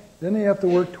bad? Then they have to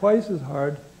work twice as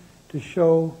hard to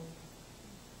show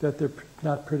that they're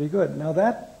not pretty good. Now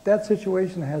that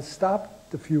situation has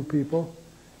stopped a few people.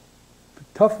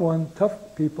 Tough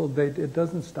people, it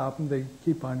doesn't stop them, they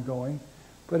keep on going.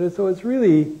 But it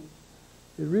really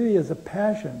is a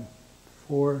passion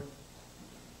for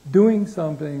doing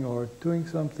something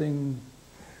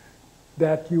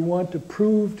that you want to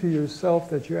prove to yourself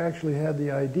that you actually had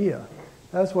the idea.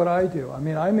 That's what I do. I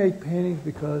mean, I make paintings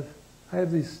because I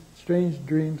have these strange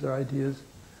dreams or ideas,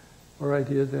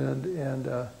 and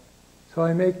so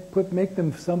I make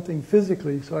them something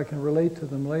physically so I can relate to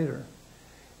them later.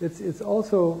 It's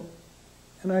also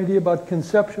an idea about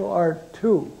conceptual art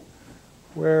too,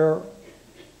 where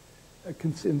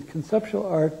in conceptual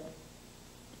art,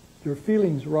 your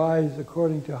feelings rise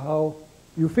according to how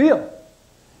you feel.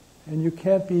 And you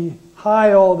can't be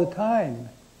high all the time,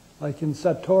 like in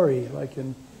Satori, like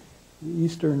in the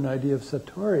Eastern idea of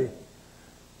Satori.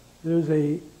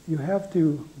 You have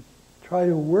to try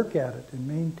to work at it and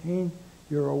maintain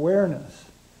your awareness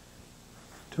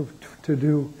to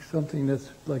do something that's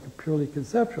like a purely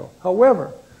conceptual.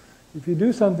 However, if you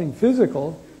do something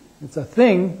physical, it's a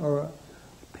thing or a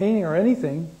painting or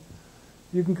anything,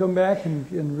 you can come back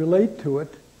and relate to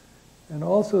it. And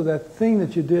also that thing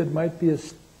that you did might be a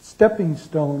stepping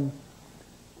stone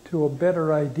to a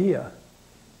better idea.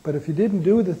 But if you didn't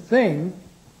do the thing,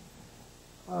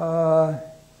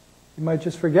 you might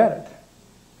just forget it.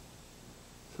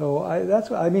 So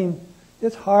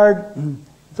it's hard.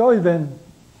 It's always been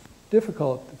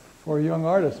difficult for young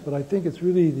artists, but I think it's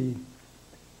really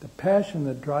the passion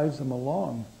that drives them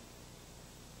along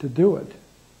to do it.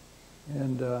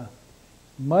 And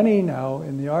money now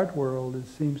in the art world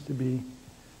seems to be,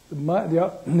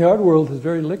 the art world is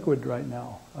very liquid right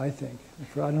now, I think.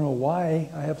 I don't know why,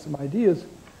 I have some ideas,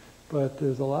 but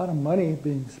there's a lot of money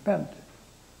being spent.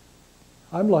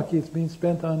 I'm lucky it's being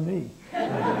spent on me.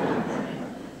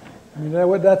 I mean,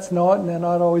 that's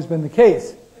not always been the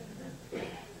case.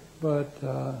 But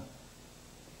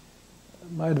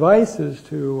my advice is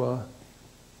to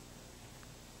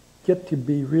get to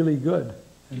be really good,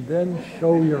 and then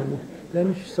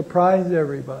then surprise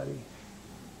everybody.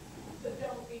 So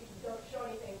don't show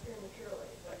anything prematurely.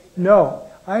 No,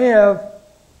 I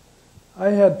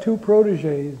had two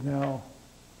protégés now.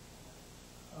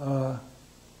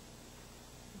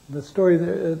 The story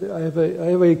there, I have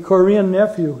a Korean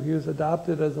nephew. He was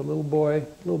adopted as a little boy,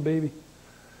 little baby,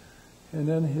 and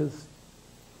then his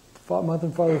mother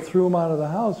and father threw him out of the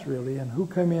house, really. And who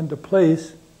came into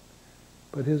place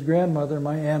but his grandmother,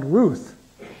 my Aunt Ruth.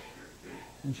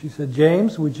 And she said,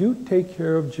 James, would you take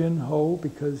care of Jin Ho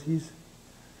because he's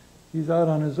out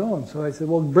on his own? So I said,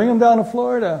 well, bring him down to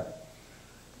Florida.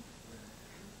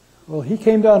 Well, he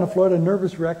came down to Florida,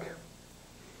 nervous wreck.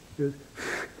 He goes,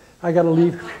 I got to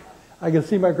leave. I got to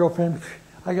see my girlfriend.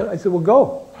 I said, well,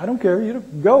 go. I don't care. You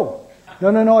go.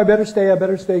 No, I better stay.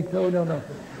 No.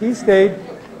 He stayed.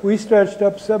 We stretched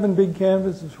up 7 big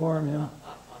canvases for him, you know.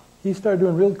 He started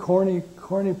doing real corny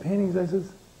paintings. I said,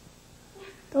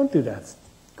 don't do that.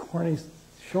 Corny.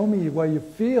 Show me what you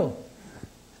feel.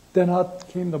 Then out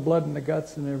came the blood and the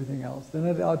guts and everything else.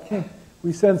 Then out came.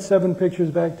 We sent 7 pictures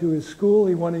back to his school.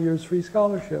 He won a year's free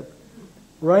scholarship.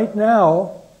 right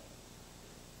now,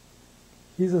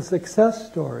 he's a success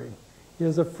story. He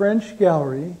has a French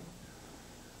gallery.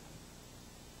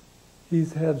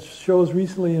 He's had shows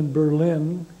recently in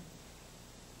Berlin.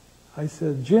 I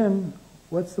said, Jim,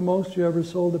 what's the most you ever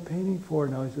sold a painting for?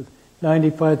 Now he says,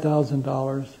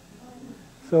 $95,000.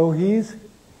 So he's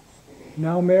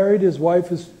now married. His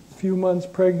wife is a few months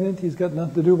pregnant. He's got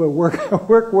nothing to do but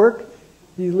work.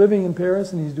 He's living in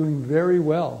Paris and he's doing very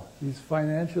well. He's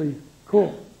financially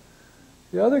cool.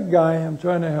 The other guy I'm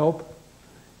trying to help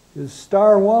is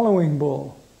Star Wallowing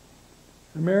Bull,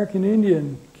 an American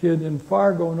Indian kid in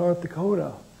Fargo, North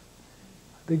Dakota.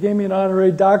 They gave me an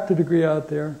honorary doctorate degree out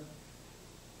there,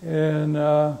 and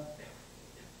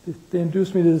they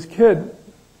introduced me to this kid.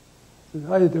 He said,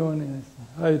 how you doing? And I said,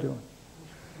 how you doing?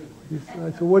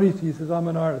 I said, what do you see? He says, I'm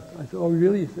an artist. I said, oh,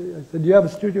 really? I said, do you have a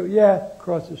studio? Yeah,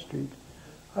 across the street.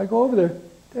 I go over there.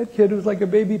 That kid was like a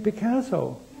baby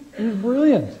Picasso. He was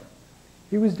brilliant.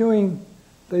 He was doing,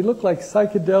 they looked like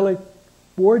psychedelic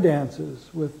war dances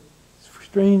with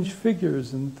strange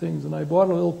figures and things. And I bought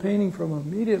a little painting from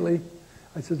him immediately.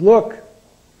 I said, look,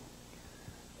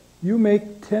 you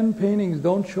make 10 paintings,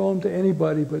 don't show them to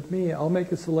anybody but me. I'll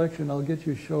make a selection. I'll get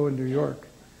you a show in New York.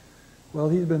 Well,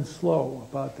 he's been slow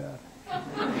about that.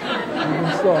 He's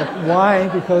been slow.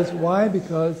 Why?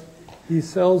 Because he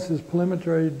sells his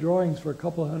preliminary drawings for a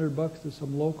couple of $100 to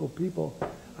some local people.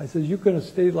 I said, you're going to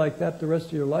stay like that the rest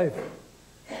of your life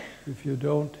if you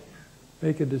don't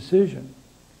make a decision.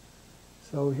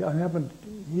 So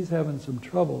he's having some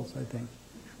troubles, I think.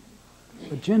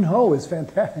 But Jin Ho is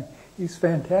fantastic. He's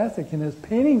fantastic, and his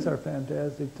paintings are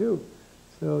fantastic too.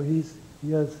 So he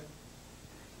has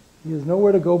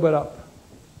nowhere to go but up.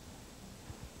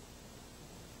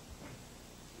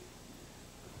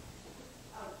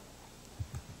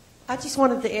 I just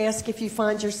wanted to ask if you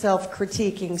find yourself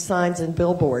critiquing signs and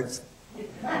billboards.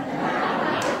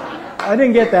 I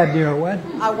didn't get that, dear. What?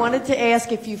 I wanted to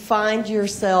ask if you find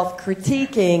yourself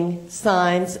critiquing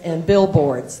signs and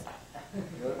billboards.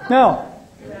 No.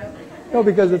 No,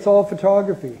 because it's all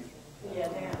photography.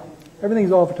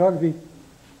 Everything's all photography.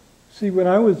 See, when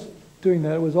I was doing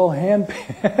that, it was all hand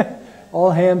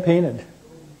painted,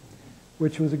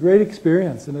 which was a great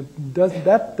experience, and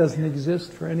that doesn't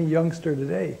exist for any youngster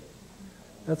today.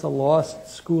 That's a lost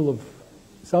school of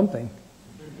something.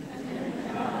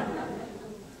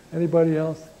 Anybody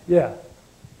else? Yeah.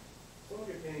 Some of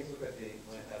your paintings look like they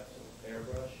might have some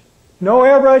airbrush. No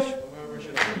airbrush?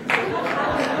 No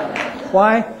airbrush.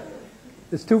 Why?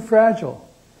 It's too fragile.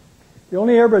 The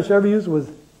only airbrush I ever used was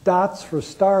dots for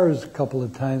stars a couple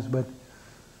of times, but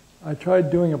I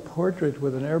tried doing a portrait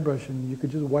with an airbrush and you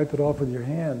could just wipe it off with your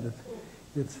hand.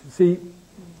 See,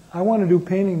 I want to do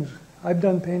paintings. I've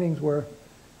done paintings where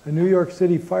a New York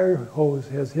City fire hose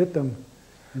has hit them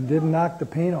and didn't knock the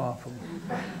paint off them.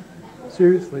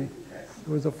 Seriously.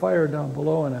 There was a fire down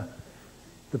below and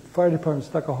the fire department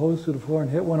stuck a hose through the floor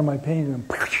and hit one of my paintings and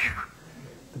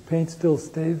the paint still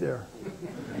stayed there.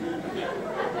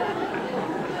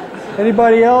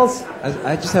 Anybody else?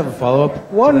 I just have a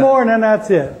follow-up. One more and then that's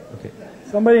it. Okay.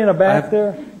 Somebody in the back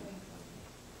there?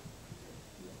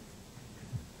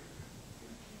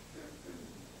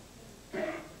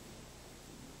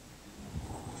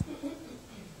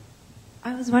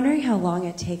 I was wondering how long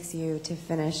it takes you to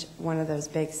finish one of those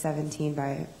big 17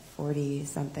 by 40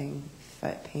 something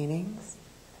foot paintings.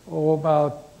 Oh,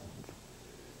 about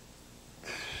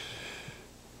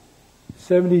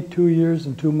 72 years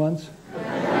and 2 months.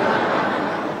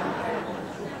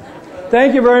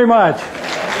 Thank you very much.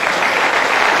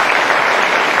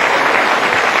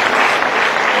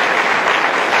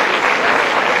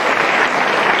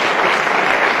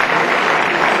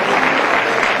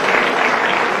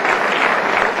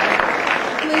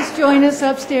 Please join us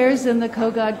upstairs in the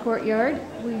Kogod courtyard.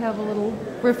 We have a little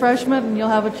refreshment and you'll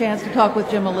have a chance to talk with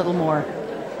Jim a little more.